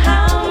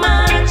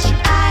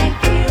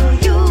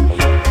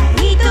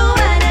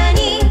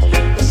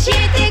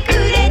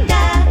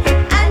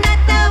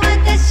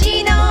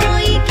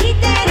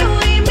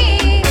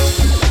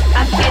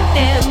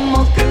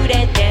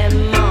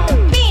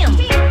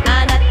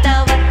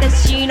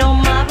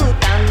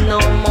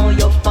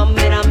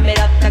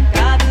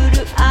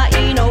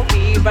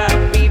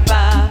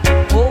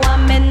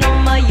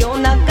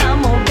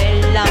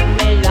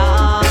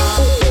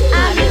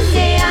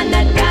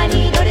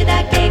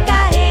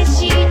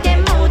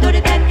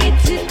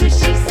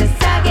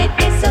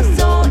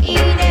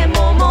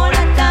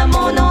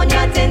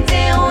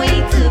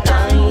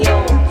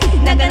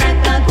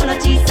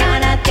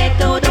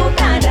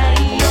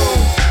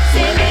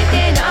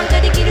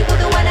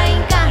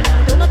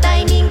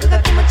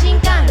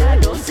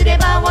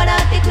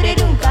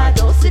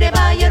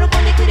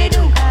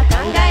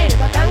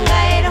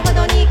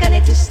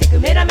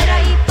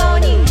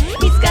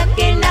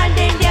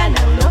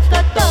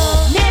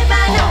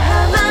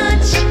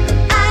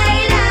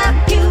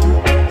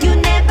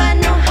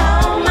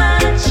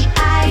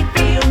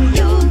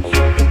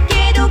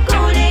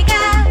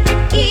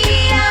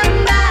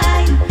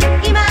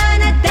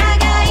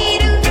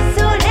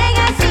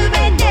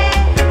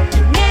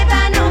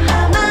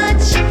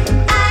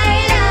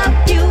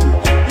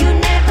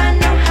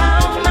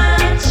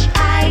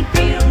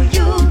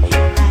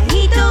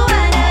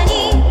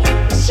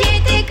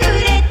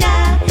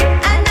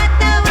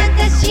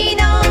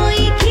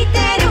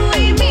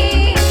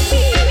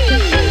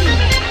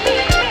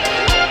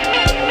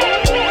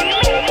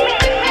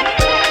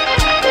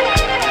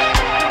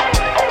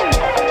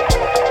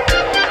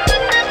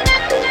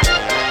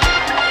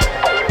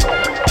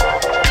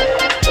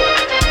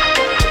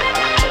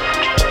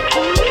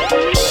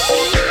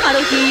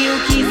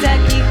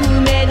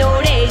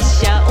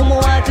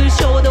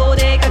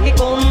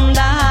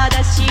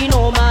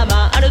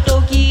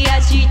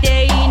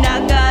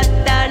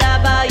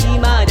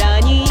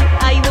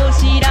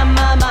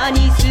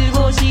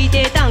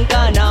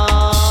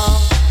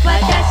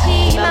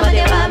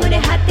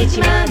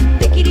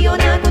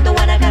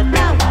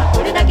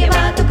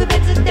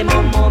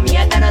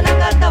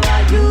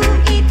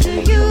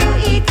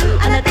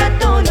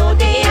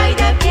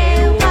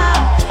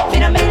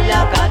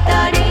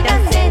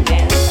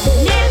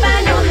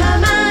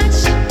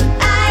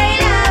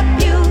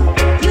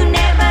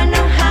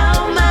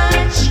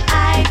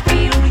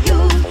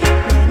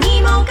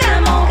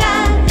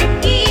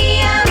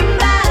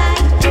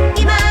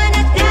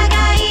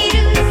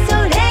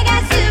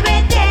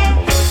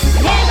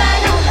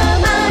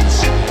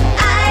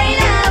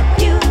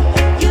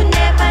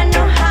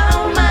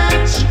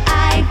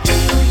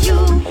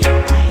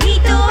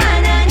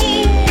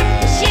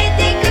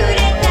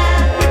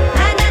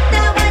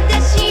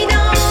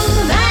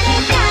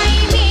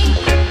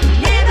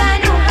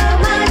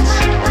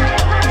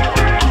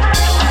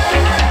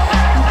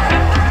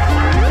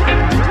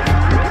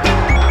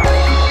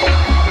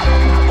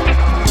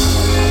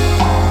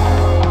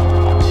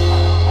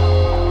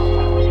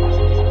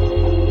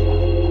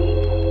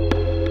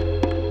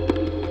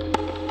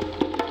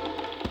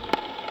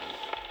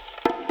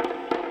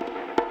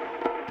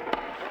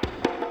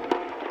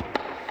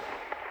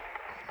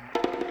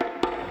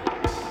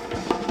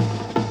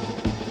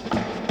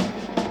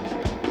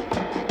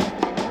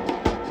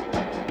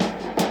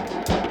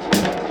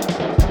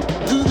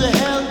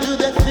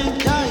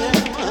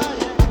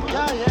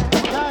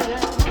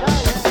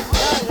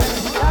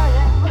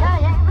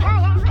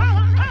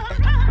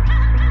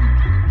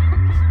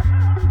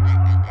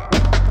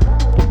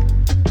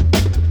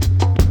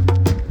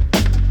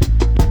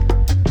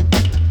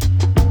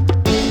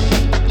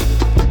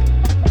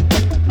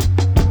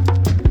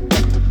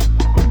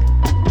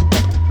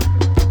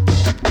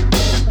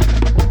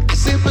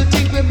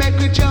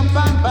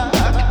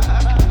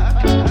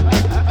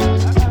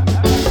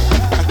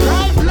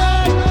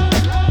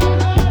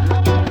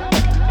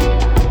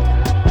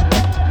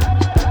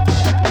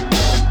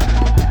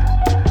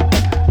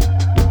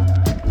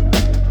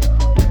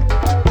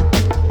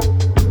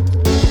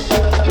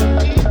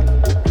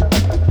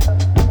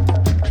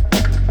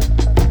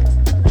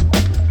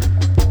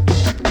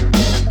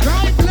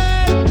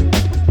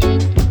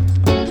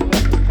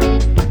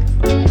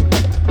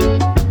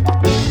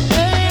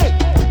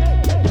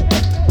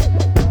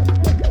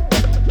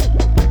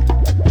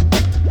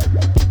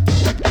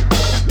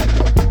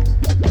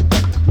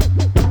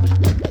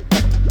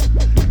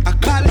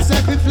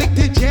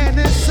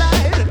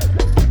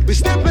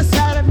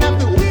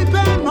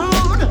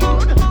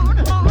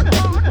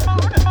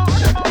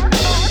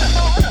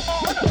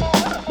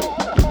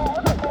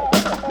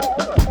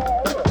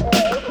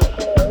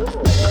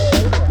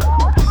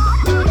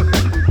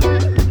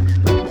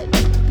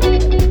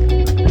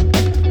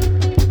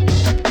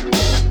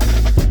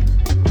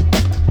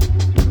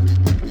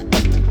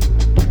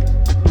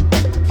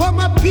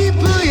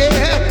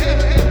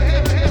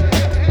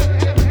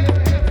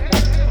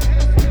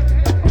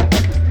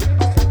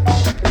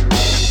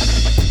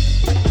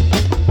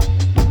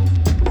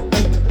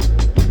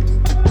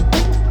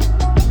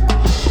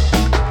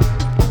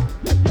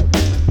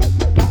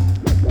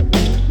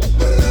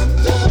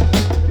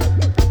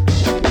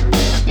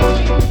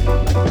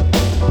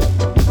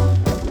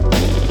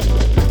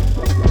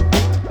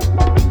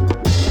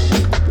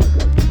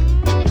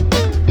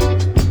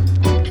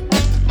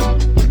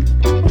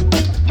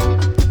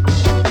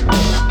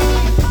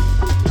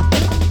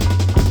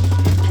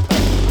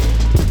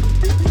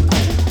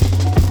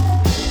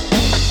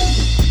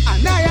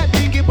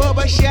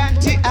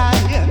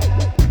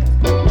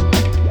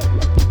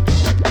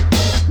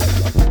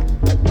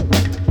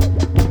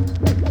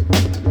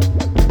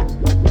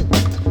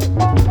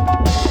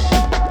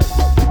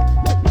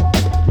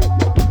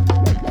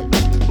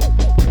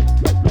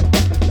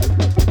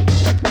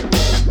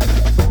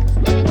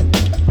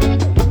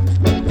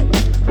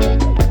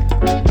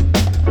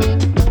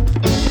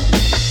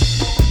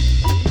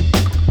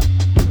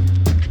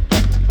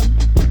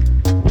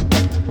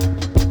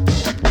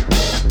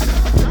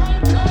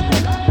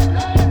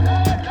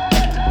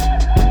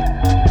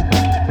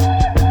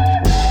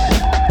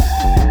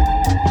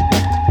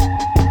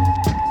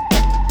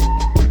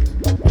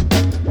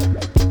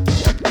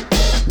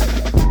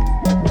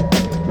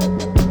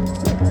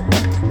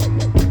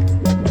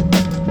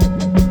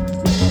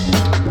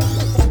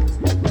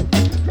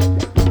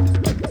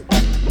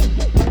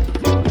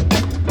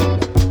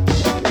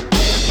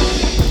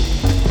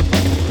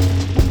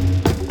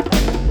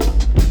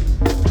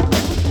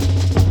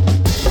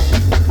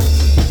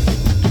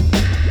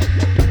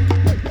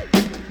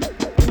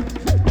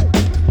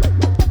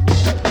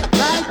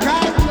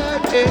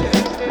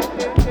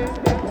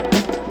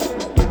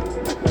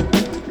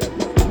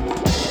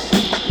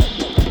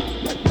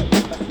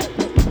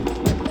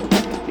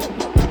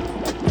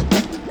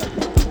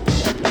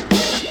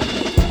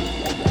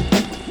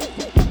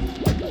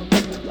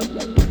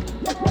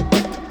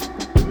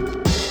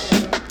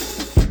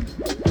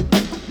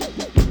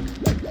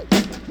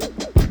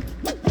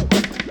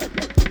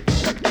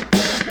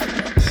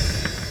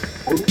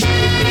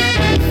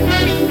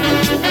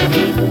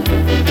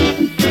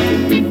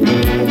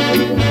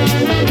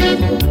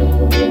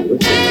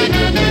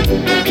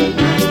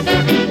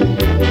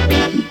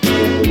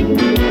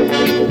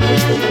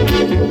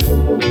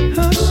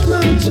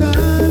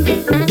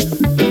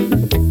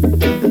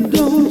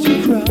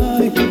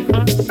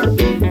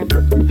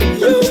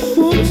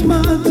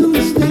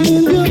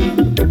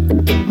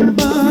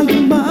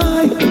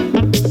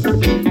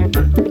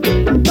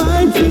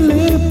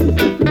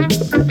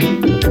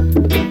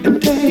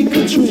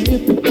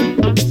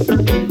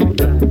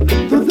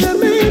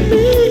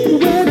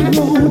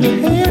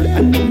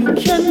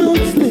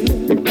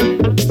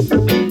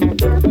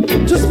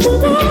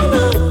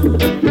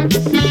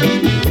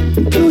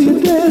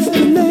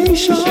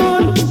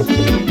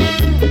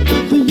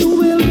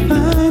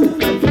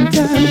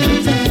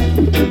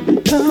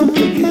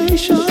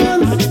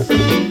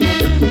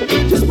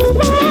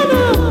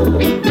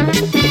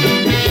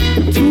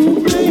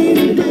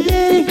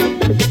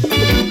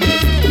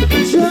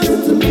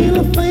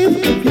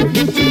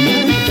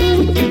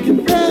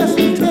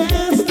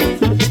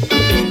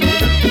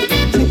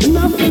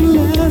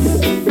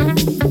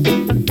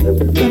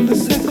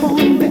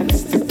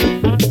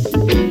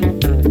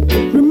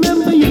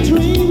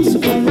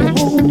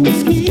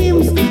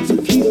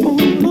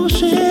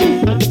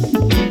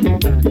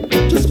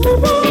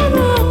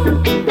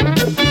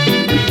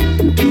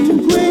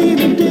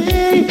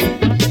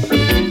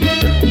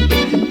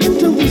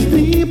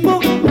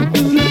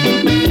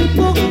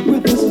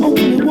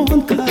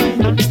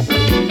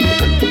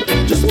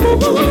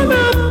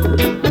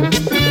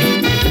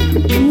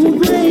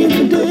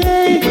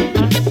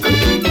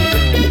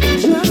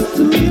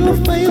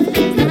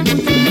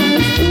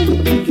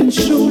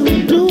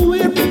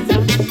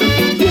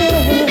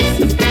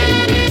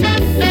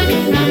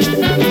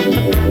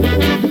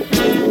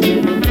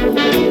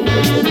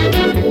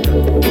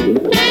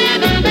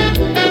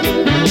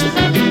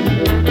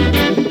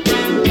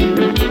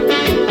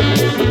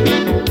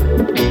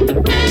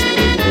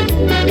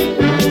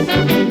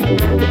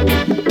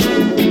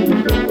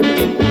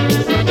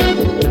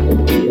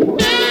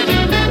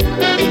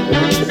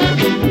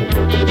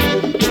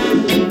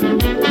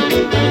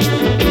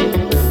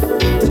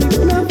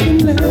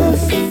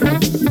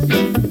best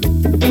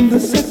and the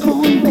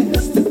second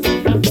best.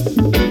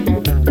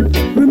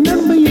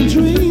 Remember your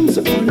dreams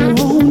are your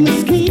only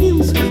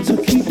schemes, so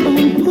keep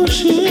on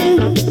pushing.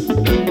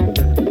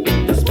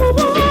 Let's move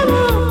on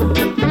up.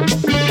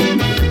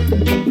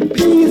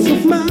 Peace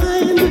of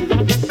mind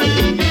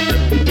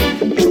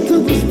into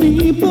those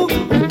people,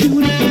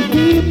 beautiful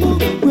people,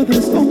 where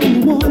there's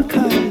only one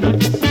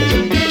kind.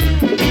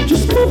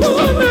 Just move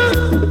on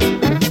up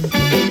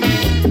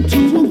to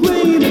a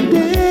greater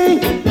day.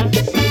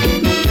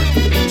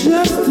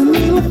 Just a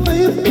little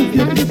faith, if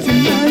you put your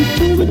mind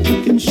to it, you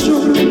can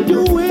surely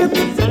do it.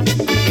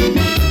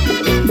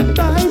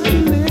 Life to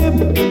live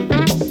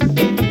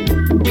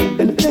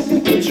and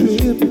take a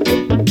trip.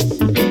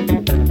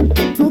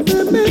 So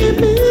there may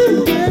be a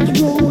red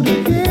road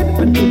ahead,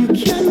 but no, you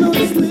cannot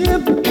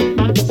slip.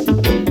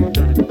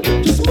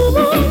 Just move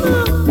on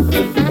up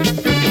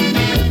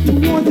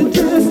toward the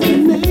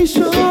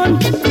destination,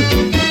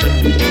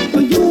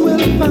 but you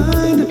will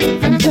find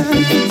from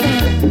time to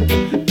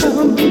time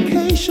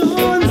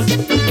complications.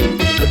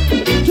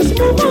 Just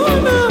move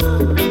on up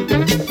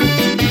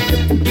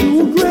to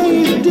a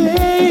greater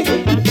day.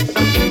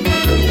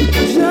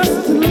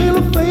 Just a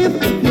little faith,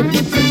 if you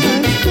put your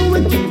mind to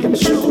it, you can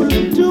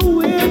surely do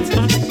it.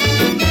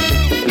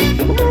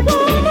 Move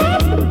on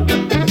up,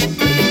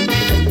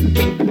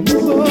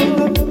 move on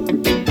up,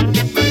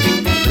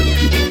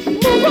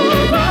 move on up.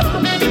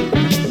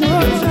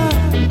 One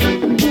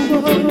time,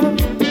 move on up.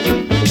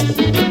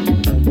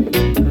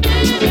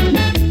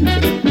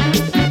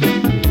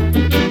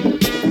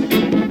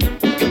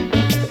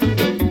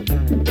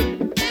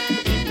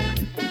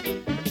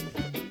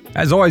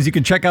 As always, you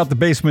can check out the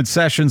Basement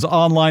Sessions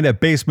online at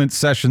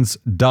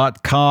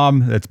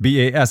basementsessions.com. That's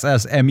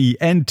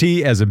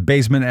BASSMENT, as in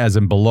basement, as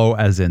in below,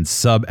 as in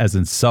sub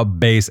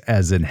bass,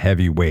 as in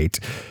heavyweight.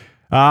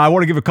 I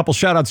want to give a couple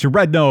shout outs to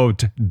Red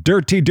Note,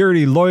 Dirty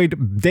Dirty,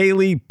 Lloyd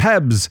Daly,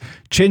 Pebs,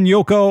 Chin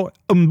Yoko,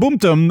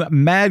 Umbumtum,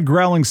 Mad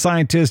Growling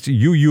Scientist,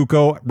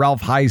 Yuko,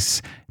 Ralph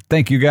Heiss.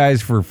 Thank you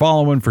guys for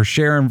following, for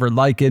sharing, for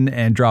liking,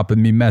 and dropping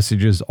me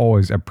messages.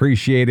 Always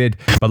appreciated.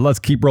 But let's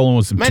keep rolling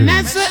with some tunes.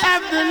 Manasseh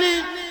have the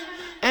lip,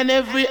 and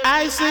every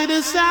eye say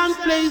the sound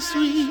play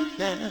sweet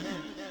now.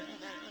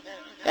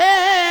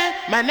 Hey,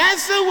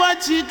 Manasseh,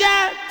 what you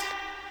got?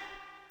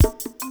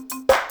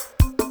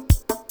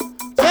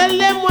 Tell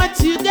them what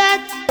you got,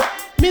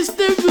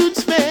 Mr.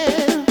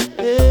 Rootsman.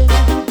 Hey.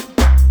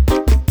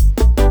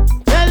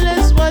 Tell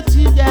us what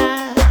you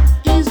got,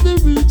 is the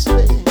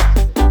Rootsman.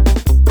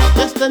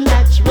 Just a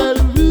natural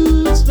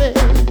Rootsman.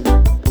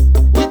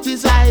 With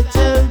his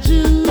ital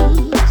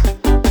juice.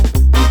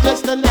 He's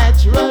just a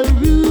natural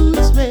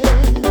Rootsman.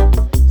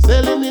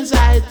 Selling his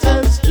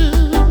items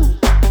too.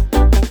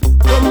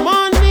 From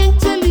morning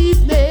till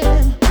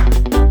evening,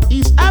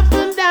 he's up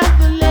and down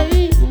the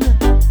lane,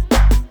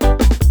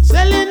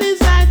 selling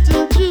his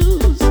item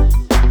juice,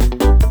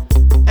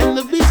 and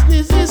the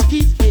business is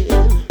keeping.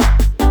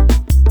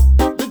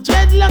 The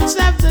dreadlocks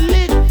have the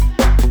lick.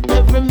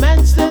 Every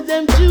man said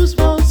them juice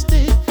won't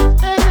stick.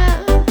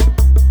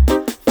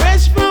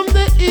 Fresh from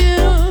the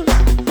hills,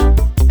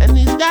 and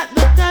he's got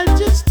the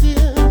culture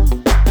still.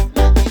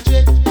 Like the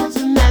dreadlocks.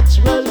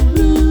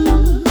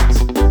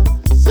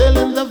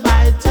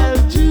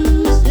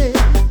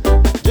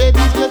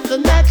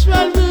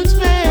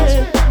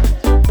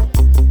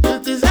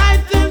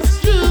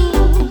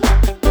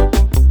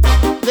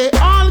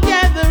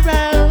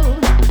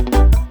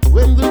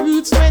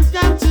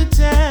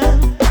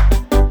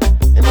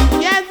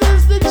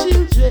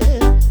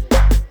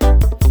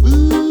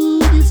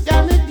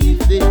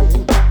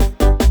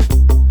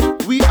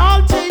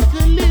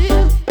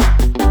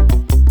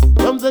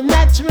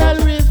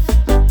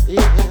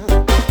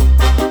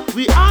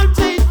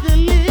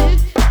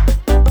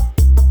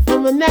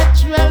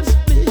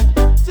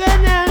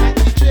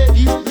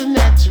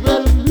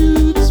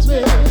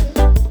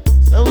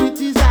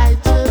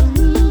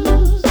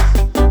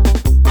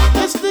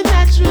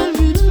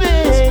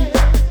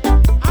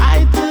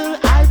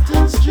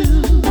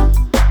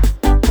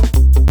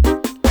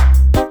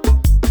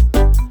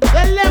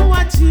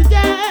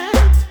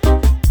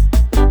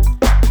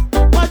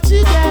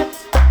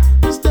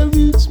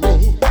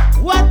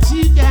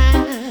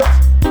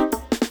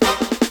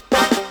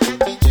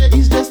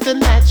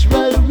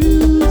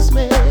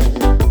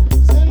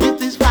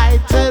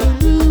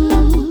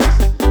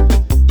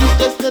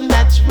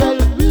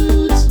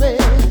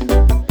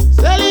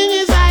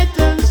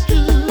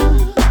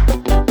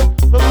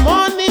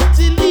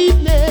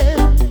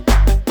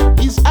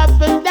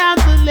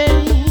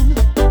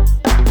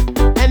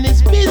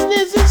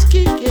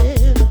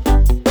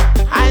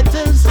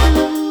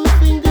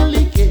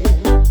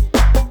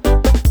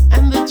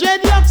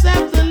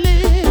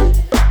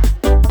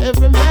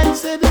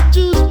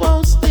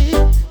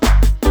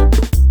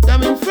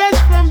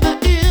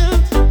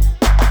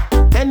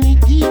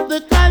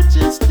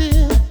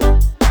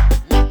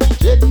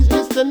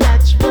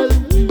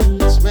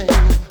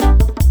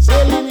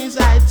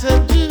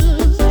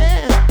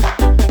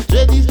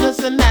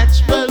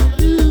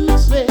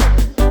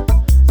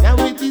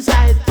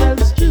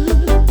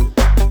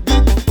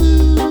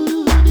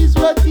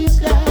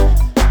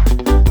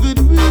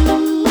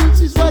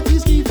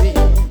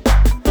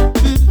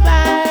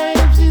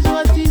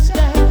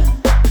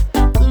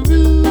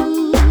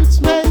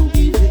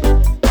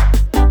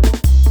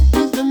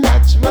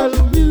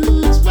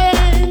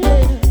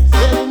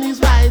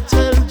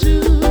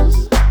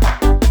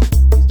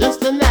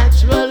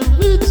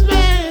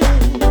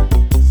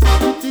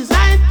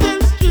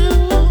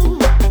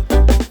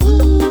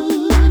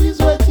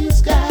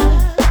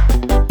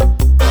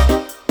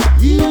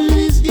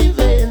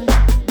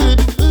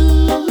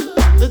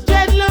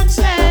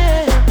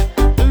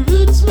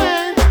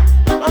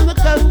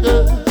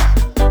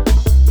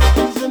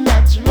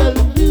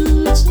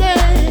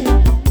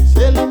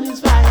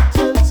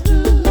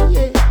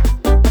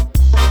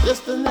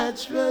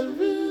 natural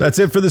roots. That's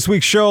it for this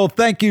week's show.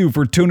 Thank you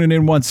for tuning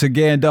in once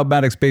again.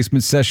 Dubmatic's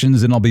Basement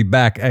Sessions, and I'll be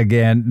back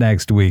again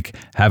next week.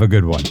 Have a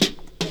good one.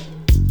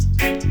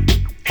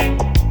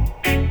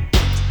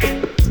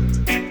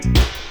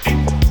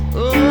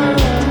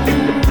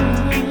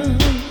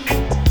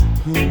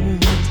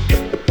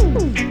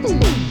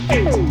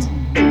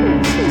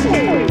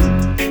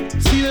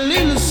 See a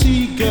little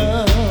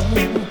seagull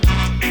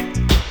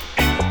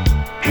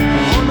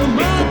on a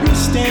marble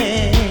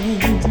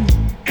stand,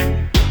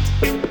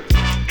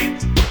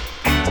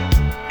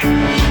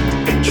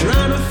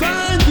 trying to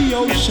find the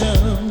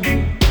ocean,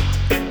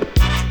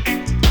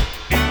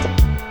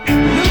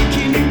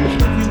 looking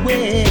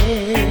everywhere.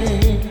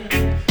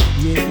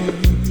 Yeah.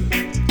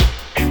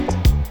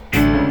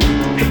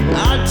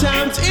 Hard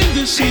times in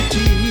the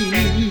city,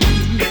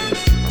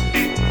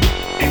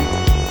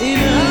 in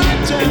a hard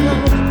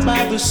town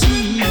by the sea.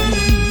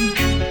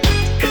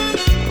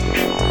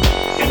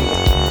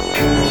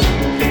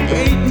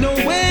 Ain't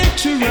nowhere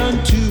to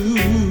run to.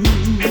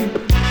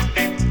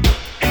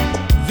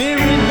 There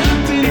ain't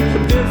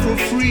nothing there for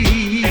free.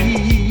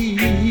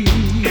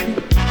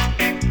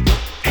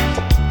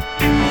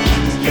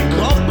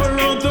 Copper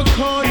on the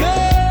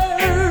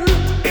corner,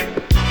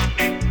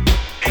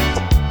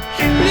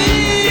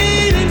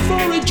 bleeding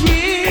for a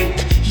drink,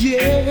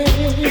 yeah.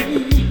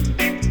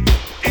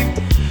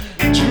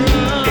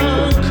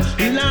 Drunk,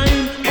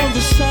 lying on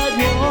the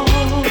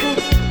sidewalk,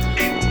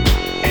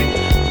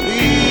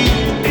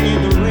 bleeding in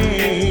the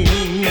rain.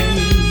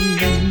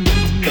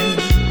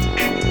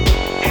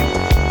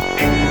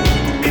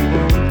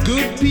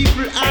 Good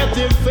people at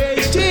their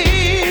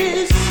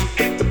faces,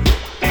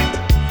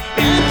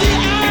 and they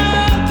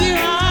are their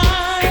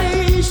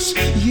eyes,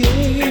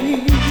 yeah.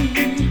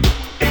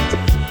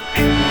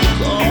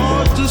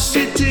 'Cause the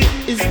city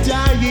is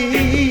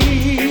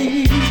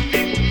dying,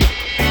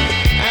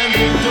 and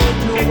they don't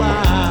know why.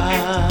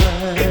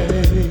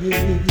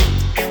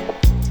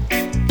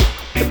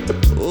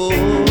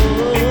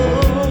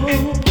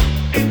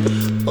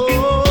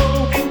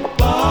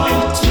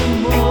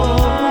 Baltimore,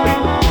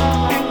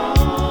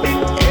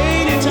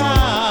 ain't it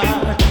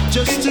hard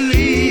just to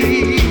leave?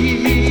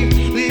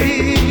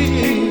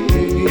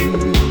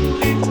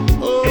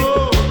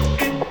 Oh,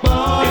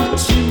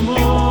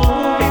 Baltimore,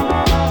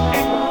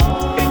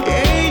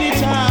 ain't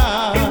it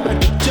hard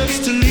just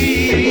to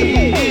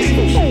leave?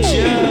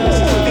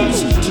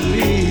 Just to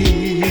leave.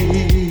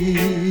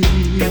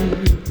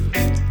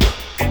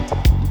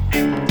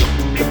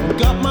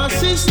 Got my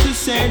sister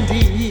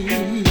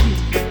Sandy